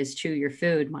far is chew your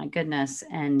food. My goodness.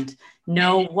 And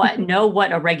know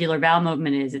what a regular bowel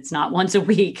movement is. It's not once a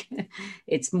week.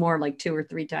 It's more like 2 or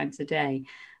 3 times a day.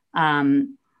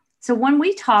 So when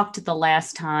we talked the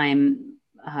last time,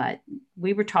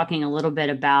 we were talking a little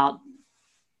bit about,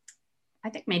 I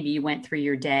think maybe you went through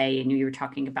your day and you were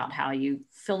talking about how you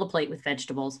fill a plate with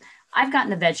vegetables. I've gotten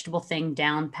the vegetable thing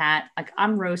down pat. Like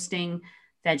I'm roasting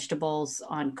vegetables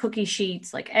on cookie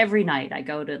sheets. Like every night I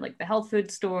go to like the health food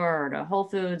store or to Whole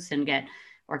Foods and get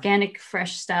organic,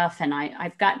 fresh stuff. And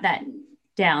I've got that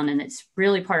down and it's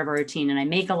really part of our routine. And I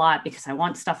make a lot because I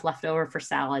want stuff left over for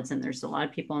salads. And there's a lot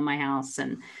of people in my house.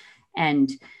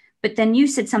 But then you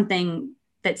said something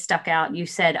that stuck out. You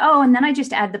said, oh, and then I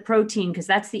just add the protein because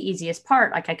that's the easiest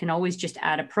part. Like I can always just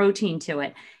add a protein to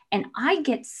it. And I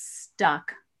get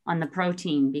stuck on the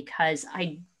protein because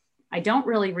I don't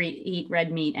really eat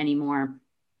red meat anymore.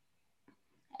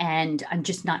 And I'm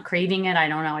just not craving it. I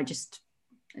don't know. It's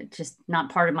just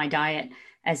not part of my diet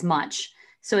as much.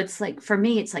 So it's like, for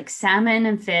me, it's like salmon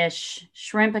and fish,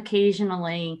 shrimp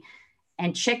occasionally,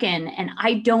 and chicken. And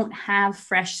I don't have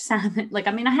fresh salmon. Like,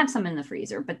 I mean, I have some in the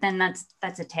freezer, but then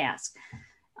that's a task.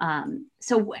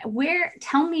 So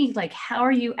tell me, like, how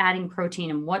are you adding protein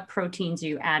and what proteins are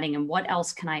you adding and what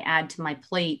else can I add to my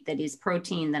plate that is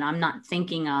protein that I'm not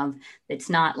thinking of? That's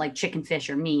not like chicken,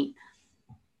 fish, or meat.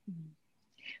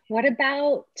 What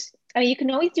about, I mean, you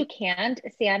can always do canned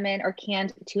salmon or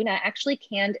canned tuna. Actually,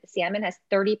 canned salmon has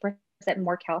 30%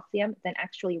 more calcium than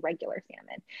actually regular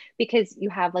salmon because you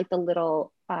have like the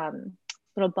little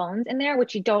bones in there,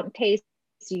 which you don't taste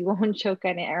so you won't choke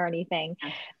on it or anything.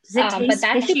 Does it taste but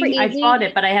that's fishy? super easy. I've bought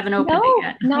it, but I haven't opened it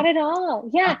yet. Not at all.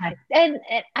 Yeah. Okay. And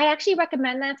I actually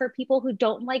recommend that for people who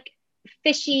don't like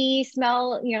fishy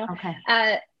smell,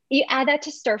 Okay. You add that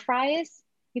to stir fries.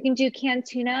 You can do canned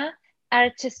tuna, add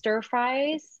it to stir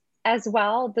fries as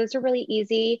well. Those are really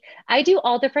easy. I do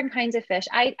all different kinds of fish.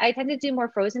 I tend to do more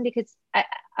frozen because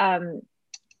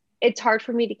it's hard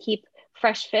for me to keep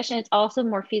fresh fish, and it's also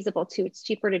more feasible too. It's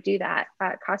cheaper to do that.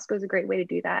 Costco is a great way to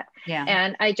do that. Yeah.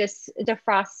 And I just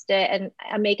defrost it and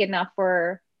I make enough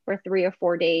for 3 or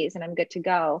 4 days and I'm good to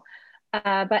go.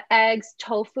 But eggs,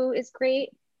 tofu is great.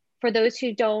 For those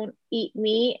who don't eat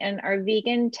meat and are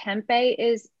vegan, tempeh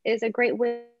is a great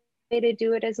way to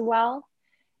do it as well.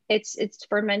 It's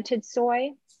fermented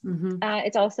soy. Mm-hmm.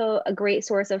 It's also a great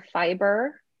source of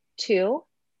fiber too.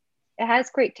 It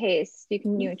has great taste. You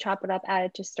can chop it up, add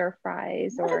it to stir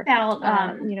fries, what or about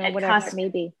whatever it may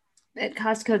be. At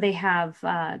Costco, they have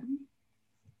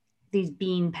these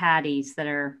bean patties that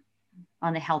are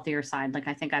on the healthier side. Like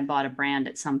I think I bought a brand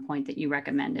at some point that you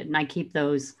recommended, and I keep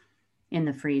those in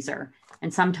the freezer.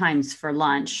 And sometimes for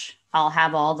lunch, I'll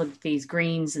have all of these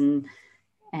greens and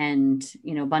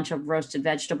a bunch of roasted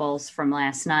vegetables from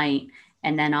last night,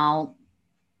 and then I'll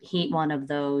heat one of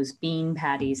those bean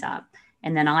patties up.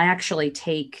 And then I actually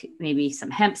take maybe some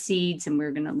hemp seeds, and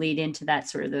we're going to lead into that,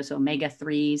 sort of those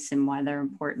omega-3s and why they're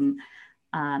important.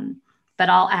 But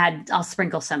I'll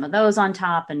sprinkle some of those on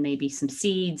top, and maybe some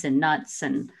seeds and nuts.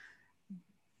 And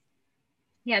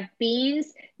yeah,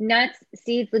 beans, nuts,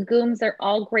 seeds, legumes, they're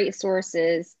all great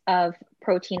sources of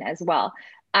protein as well.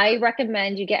 I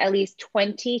recommend you get at least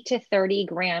 20 to 30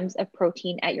 grams of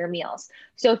protein at your meals.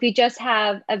 So if you just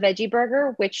have a veggie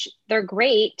burger, which they're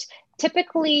great,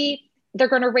 typically they're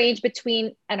going to range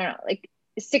between, I don't know, like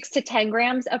 6 to 10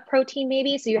 grams of protein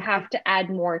maybe. So you have to add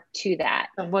more to that.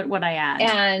 So what would I add?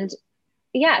 And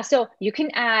yeah, so you can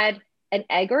add an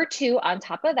egg or two on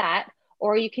top of that,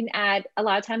 or you can add, a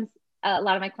lot of times, a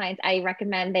lot of my clients, I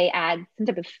recommend they add some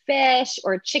type of fish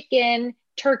or chicken,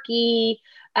 turkey,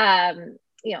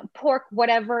 pork,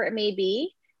 whatever it may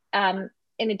be.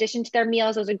 In addition to their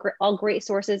meals, those are all great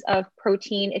sources of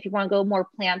protein. If you want to go more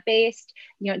plant-based,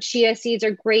 chia seeds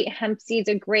are great, hemp seeds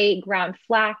are great, ground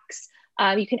flax.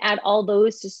 You can add all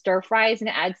those to stir fries, and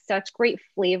it adds such great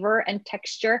flavor and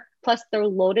texture. Plus, they're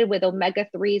loaded with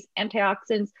omega-3s,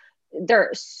 antioxidants.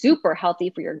 They're super healthy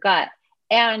for your gut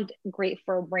and great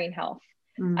for brain health.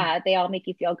 They all make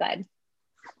you feel good.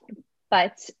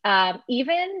 But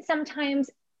even sometimes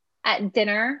at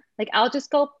dinner, like I'll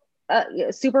just go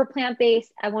super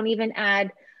plant-based. I won't even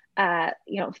add,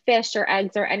 fish or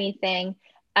eggs or anything.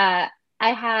 I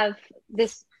have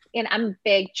this, and I'm a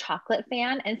big chocolate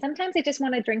fan, and sometimes I just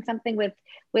want to drink something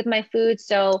with my food.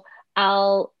 So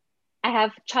I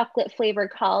have chocolate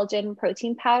flavored collagen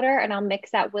protein powder, and I'll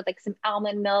mix that with like some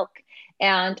almond milk,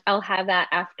 and I'll have that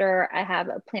after I have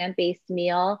a plant-based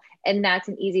meal. And that's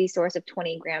an easy source of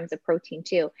 20 grams of protein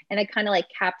too. And it kind of like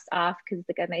caps off because it's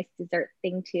like a nice dessert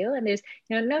thing too. And there's,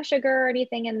 no sugar or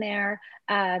anything in there.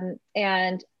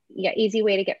 And yeah, easy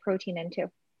way to get protein in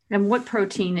too. And what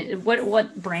protein,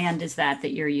 what brand is that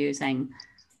you're using?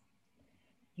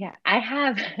 Yeah, I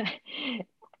have,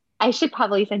 I should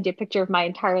probably send you a picture of my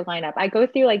entire lineup. I go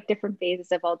through like different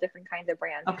phases of all different kinds of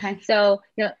brands. Okay. So,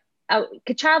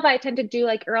 Kachava, I tend to do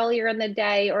like earlier in the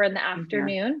day or in the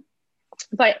afternoon,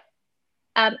 but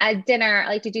at dinner, I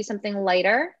like to do something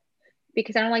lighter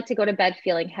because I don't like to go to bed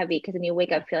feeling heavy, because then you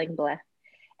wake up feeling bleh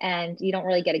and you don't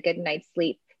really get a good night's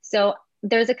sleep. So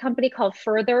there's a company called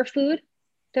Further Food.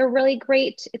 They're really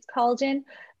great. It's collagen,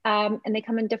 and they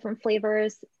come in different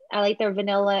flavors. I like their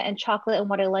vanilla and chocolate. And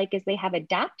what I like is they have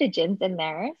adaptogens in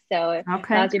there. So it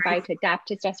allows your body to adapt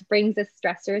to stress, brings the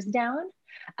stressors down.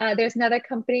 There's another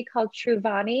company called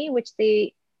Truvani, which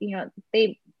they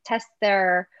test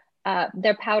their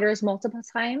powders multiple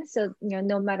times. So,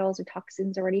 no metals or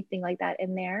toxins or anything like that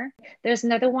in there. There's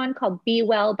another one called Be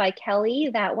Well by Kelly.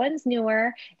 That one's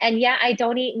newer. And yeah, I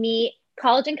don't eat meat.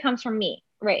 Collagen comes from meat,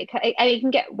 right? I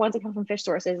can get ones that come from fish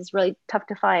sources. It's really tough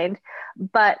to find.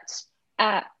 But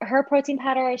her protein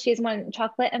powder, she has one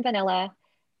chocolate and vanilla.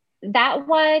 That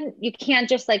one, you can't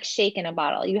just like shake in a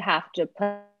bottle. You have to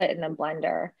put it in a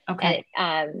blender. Okay.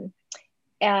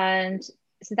 And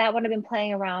so that one I've been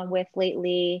playing around with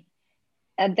lately.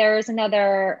 There's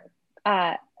another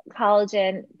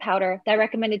collagen powder that I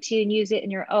recommended to you, and use it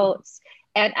in your oats.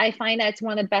 And I find that it's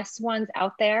one of the best ones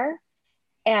out there.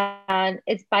 And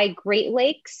it's by Great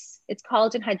Lakes. It's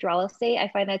collagen hydrolysate. I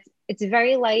find that it's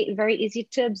very light, very easy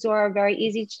to absorb, very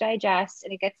easy to digest,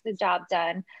 and it gets the job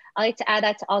done. I like to add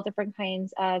that to all different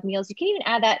kinds of meals. You can even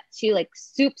add that to like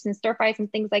soups and stir fries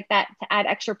and things like that to add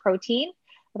extra protein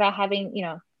without having,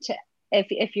 to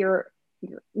if you're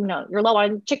low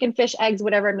on chicken, fish, eggs,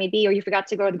 whatever it may be, or you forgot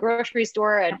to go to the grocery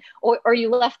store or you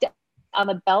left it on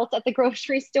the belt at the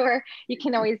grocery store, you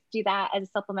can always do that as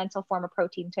a supplemental form of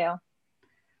protein too.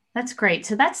 That's great.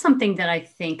 So that's something that I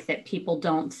think that people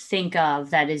don't think of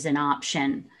that is an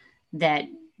option, that,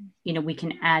 we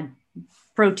can add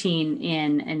protein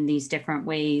in these different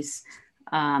ways.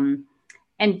 And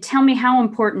tell me, how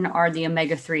important are the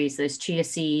omega-3s, those chia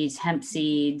seeds, hemp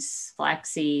seeds,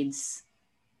 flax seeds?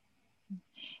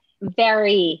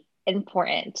 Very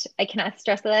important. I cannot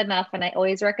stress that enough. And I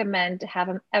always recommend to have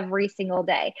them every single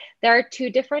day. There are two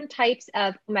different types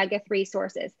of omega-3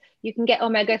 sources. You can get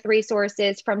omega-3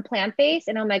 sources from plant-based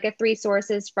and omega-3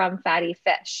 sources from fatty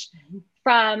fish. Mm-hmm.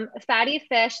 From fatty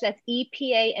fish, that's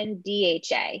EPA and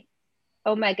DHA,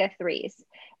 omega-3s.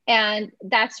 And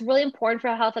that's really important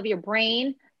for the health of your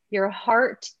brain, your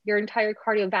heart, your entire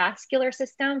cardiovascular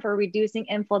system, for reducing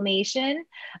inflammation,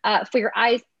 for your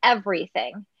eyes,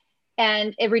 everything.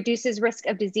 And it reduces risk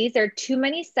of disease. There are too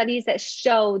many studies that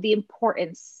show the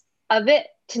importance of it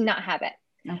to not have it.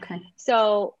 Okay.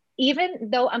 So even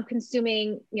though I'm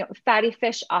consuming, fatty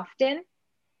fish often,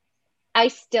 I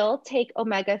still take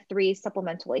omega-3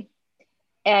 supplementally.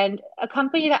 And a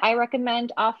company that I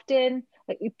recommend often,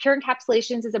 like Pure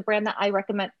Encapsulations, is a brand that I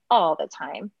recommend all the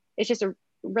time. It's just a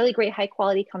really great high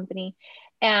quality company.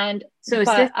 And so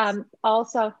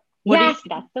also, yes,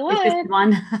 that's the one. Is this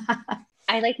one?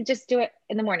 I like to just do it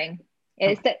in the morning.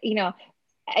 It's that,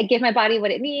 I give my body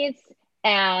what it needs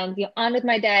and on with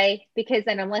my day, because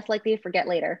then I'm less likely to forget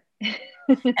later.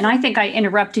 And I think I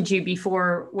interrupted you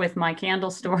before with my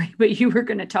candle story, but you were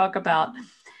going to talk about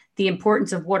the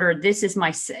importance of water. This is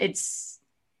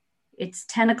it's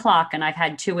 10 o'clock and I've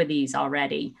had 2 of these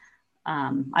already.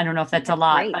 I don't know if that's a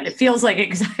lot, but it feels like it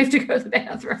because I have to go to the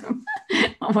bathroom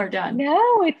when we're done.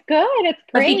 No, it's good. It's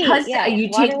great. But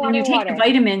because when you take the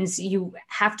vitamins, you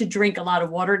have to drink a lot of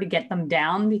water to get them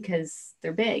down because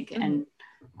they're big. Mm-hmm.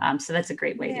 And so that's a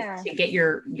great way to get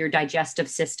your digestive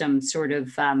system sort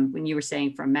of, when you were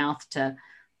saying from mouth to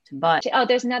butt. Oh,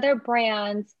 there's another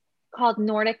brand called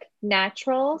Nordic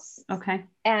Naturals. Okay.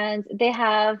 And they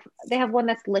have one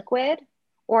that's liquid,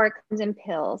 or it comes in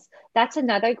pills. That's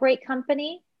another great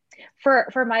company.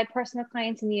 For my personal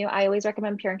clients and I always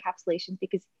recommend Pure Encapsulations,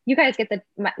 because you guys get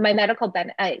my medical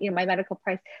my medical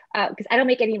price, because I don't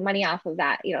make any money off of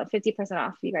that. 50%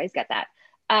 off. You guys get that.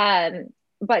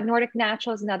 But Nordic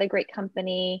Natural is another great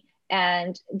company,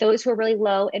 and those who are really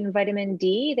low in vitamin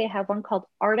D, they have one called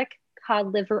Arctic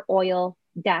Cod Liver Oil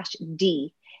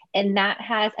 -D, and that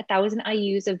has 1,000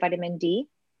 IUs of vitamin D,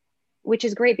 which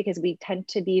is great because we tend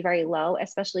to be very low,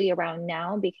 especially around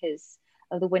now because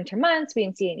of the winter months. We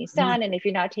didn't see any sun. Mm-hmm. And if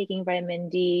you're not taking vitamin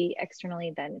D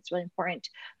externally, then it's really important.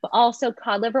 But also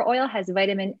cod liver oil has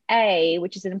vitamin A,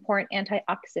 which is an important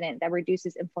antioxidant that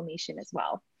reduces inflammation as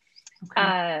well.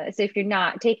 Okay. So if you're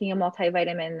not taking a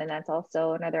multivitamin, then that's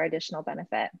also another additional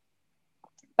benefit.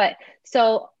 But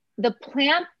so the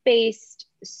plant-based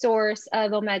source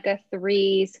of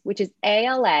omega-3s, which is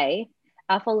ALA,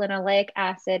 alpha linoleic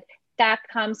acid, that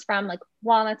comes from like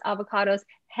walnuts, avocados,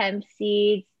 hemp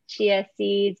seeds, chia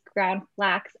seeds, ground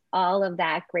flax, all of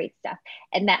that great stuff.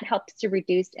 And that helps to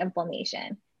reduce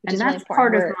inflammation. And that's really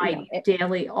part of my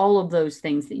daily, all of those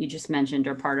things that you just mentioned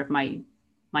are part of my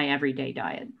everyday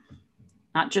diet.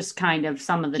 Not just kind of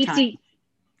some of the time.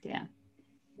 Yeah.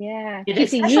 Yeah.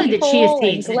 Especially the chia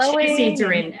seeds. The chia seeds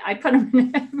are in, I put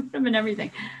them in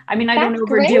everything. I mean, I don't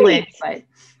overdo it, but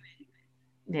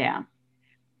yeah.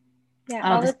 Yeah,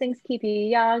 all those things keep you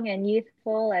young and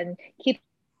youthful and keeps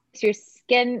your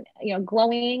skin,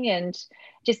 glowing, and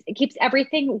just it keeps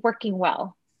everything working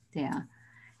well. Yeah.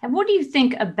 And what do you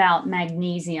think about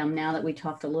magnesium now that we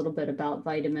talked a little bit about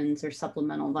vitamins or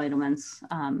supplemental vitamins?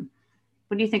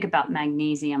 What do you think about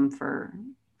magnesium for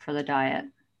the diet?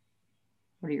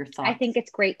 What are your thoughts? I think it's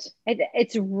great.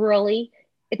 It's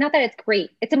not that it's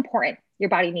great. It's important. Your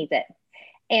body needs it.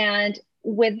 And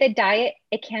with the diet,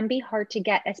 it can be hard to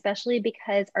get, especially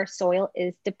because our soil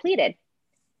is depleted.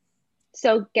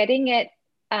 So getting it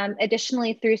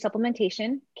additionally through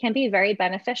supplementation can be very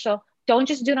beneficial. Don't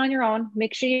just do it on your own.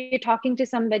 Make sure you're talking to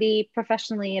somebody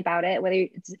professionally about it, whether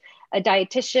it's a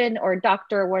dietitian or a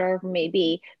doctor or whatever it may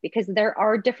be, because there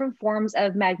are different forms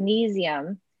of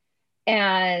magnesium,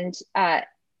 and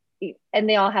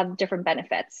they all have different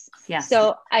benefits. Yes.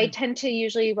 So I tend to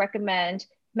usually recommend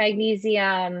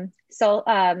magnesium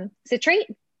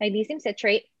citrate,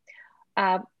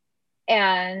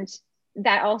 and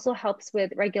that also helps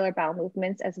with regular bowel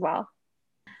movements as well.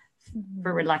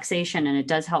 for relaxation, and it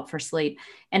does help for sleep.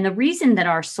 And the reason that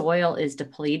our soil is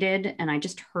depleted, and I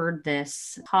just heard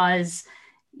this because,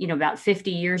 about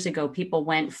 50 years ago, people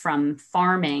went from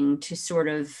farming to sort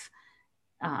of,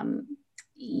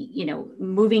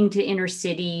 moving to inner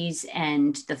cities,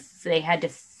 and they had to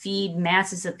feed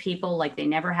masses of people like they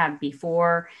never have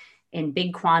before in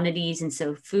big quantities. And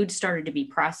so food started to be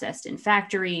processed in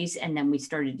factories. And then we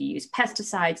started to use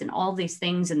pesticides and all these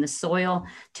things in the soil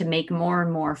to make more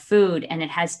and more food. And it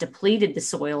has depleted the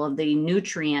soil of the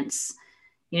nutrients.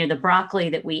 The broccoli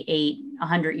that we ate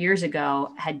 100 years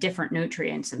ago had different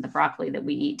nutrients than the broccoli that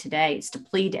we eat today. It's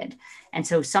depleted. And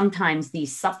so sometimes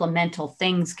these supplemental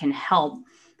things can help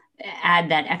add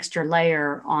that extra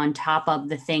layer on top of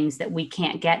the things that we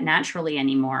can't get naturally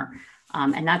anymore.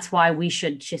 And that's why we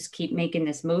should just keep making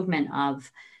this movement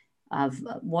of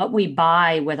what we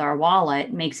buy with our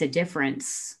wallet makes a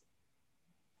difference,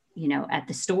 at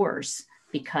the stores,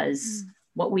 because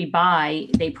what we buy,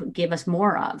 they give us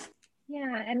more of.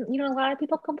 Yeah. And, a lot of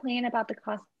people complain about the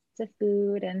cost of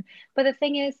food. But the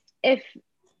thing is, if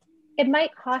it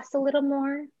might cost a little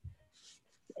more,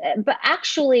 but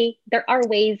actually there are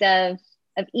ways of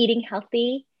eating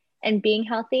healthy and being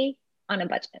healthy on a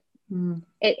budget.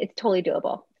 It's totally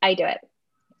doable. I do it.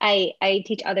 I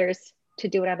teach others to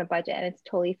do it on a budget, and it's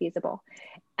totally feasible.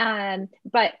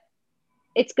 But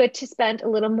it's good to spend a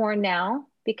little more now,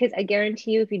 because I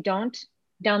guarantee you, if you don't,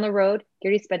 down the road,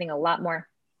 you're already spending a lot more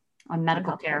on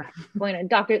medical care, going to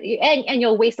doctor, and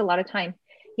you'll waste a lot of time.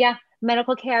 Yeah.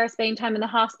 Medical care, spending time in the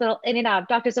hospital, in and out,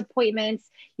 doctor's appointments.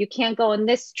 You can't go on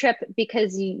this trip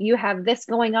because you have this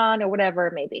going on, or whatever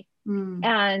it may be.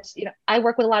 And, I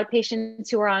work with a lot of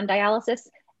patients who are on dialysis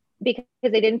because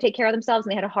they didn't take care of themselves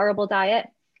and they had a horrible diet,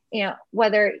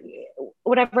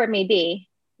 whatever it may be.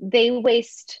 They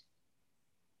waste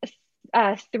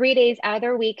 3 days out of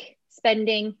their week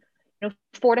spending,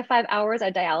 4 to 5 hours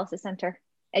at a dialysis center,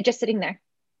 just sitting there.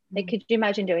 Like, could you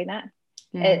imagine doing that?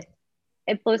 Yeah.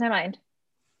 It blows my mind.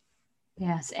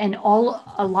 Yes. And a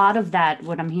lot of that,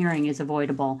 what I'm hearing, is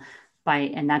avoidable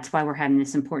and that's why we're having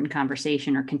this important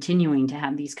conversation, or continuing to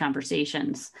have these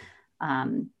conversations,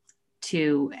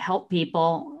 to help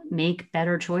people make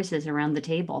better choices around the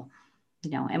table,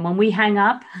 and when we hang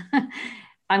up,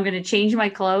 I'm going to change my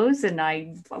clothes and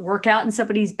I work out in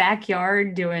somebody's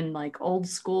backyard doing like old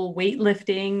school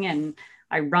weightlifting, and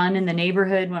I run in the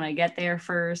neighborhood when I get there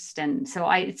first. And so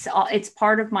it's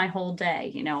part of my whole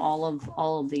day,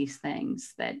 all of these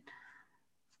things that,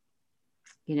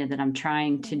 that I'm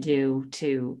trying to do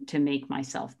to make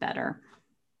myself better.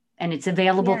 And it's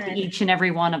available to each and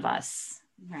every one of us.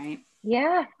 Right.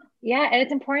 Yeah. Yeah. And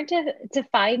it's important to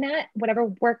find that whatever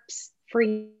works for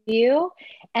you,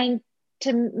 and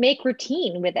to make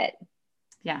routine with it.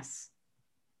 Yes.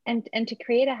 And to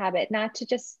create a habit, not to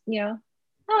just,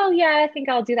 oh yeah, I think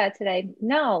I'll do that today.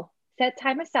 No, set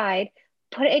time aside,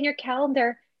 put it in your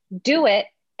calendar, do it,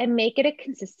 and make it a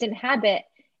consistent habit,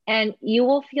 and you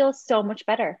will feel so much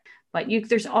better. But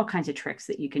there's all kinds of tricks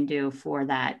that you can do for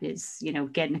that. Is,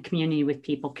 get in a community with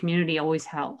people. Community always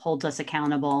holds us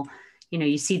accountable.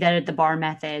 You see that at the bar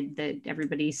method, that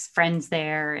everybody's friends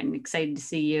there and excited to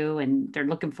see you, and they're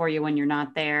looking for you when you're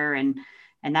not there. And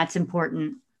that's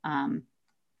important. And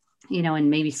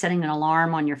maybe setting an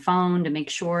alarm on your phone to make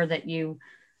sure that you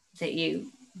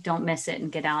don't miss it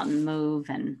and get out and move.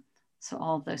 And so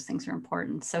all of those things are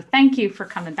important. So thank you for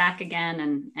coming back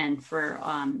again, and for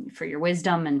your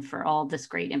wisdom and for all this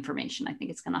great information. I think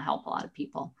it's going to help a lot of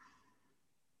people.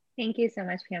 Thank you so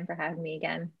much, Pam, for having me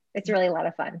again. It's really a lot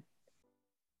of fun.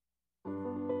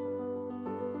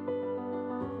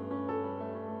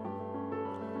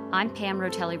 I'm Pam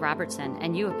Rotelli Robertson,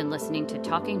 and you have been listening to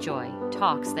Talking Joy,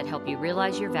 talks that help you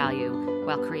realize your value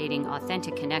while creating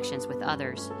authentic connections with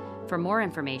others. For more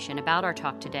information about our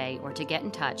talk today, or to get in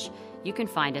touch, you can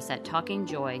find us at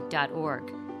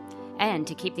talkingjoy.org. And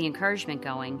to keep the encouragement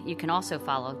going, you can also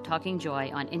follow Talking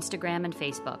Joy on Instagram and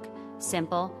Facebook.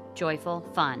 Simple, joyful,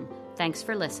 fun. Thanks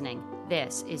for listening.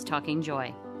 This is Talking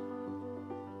Joy.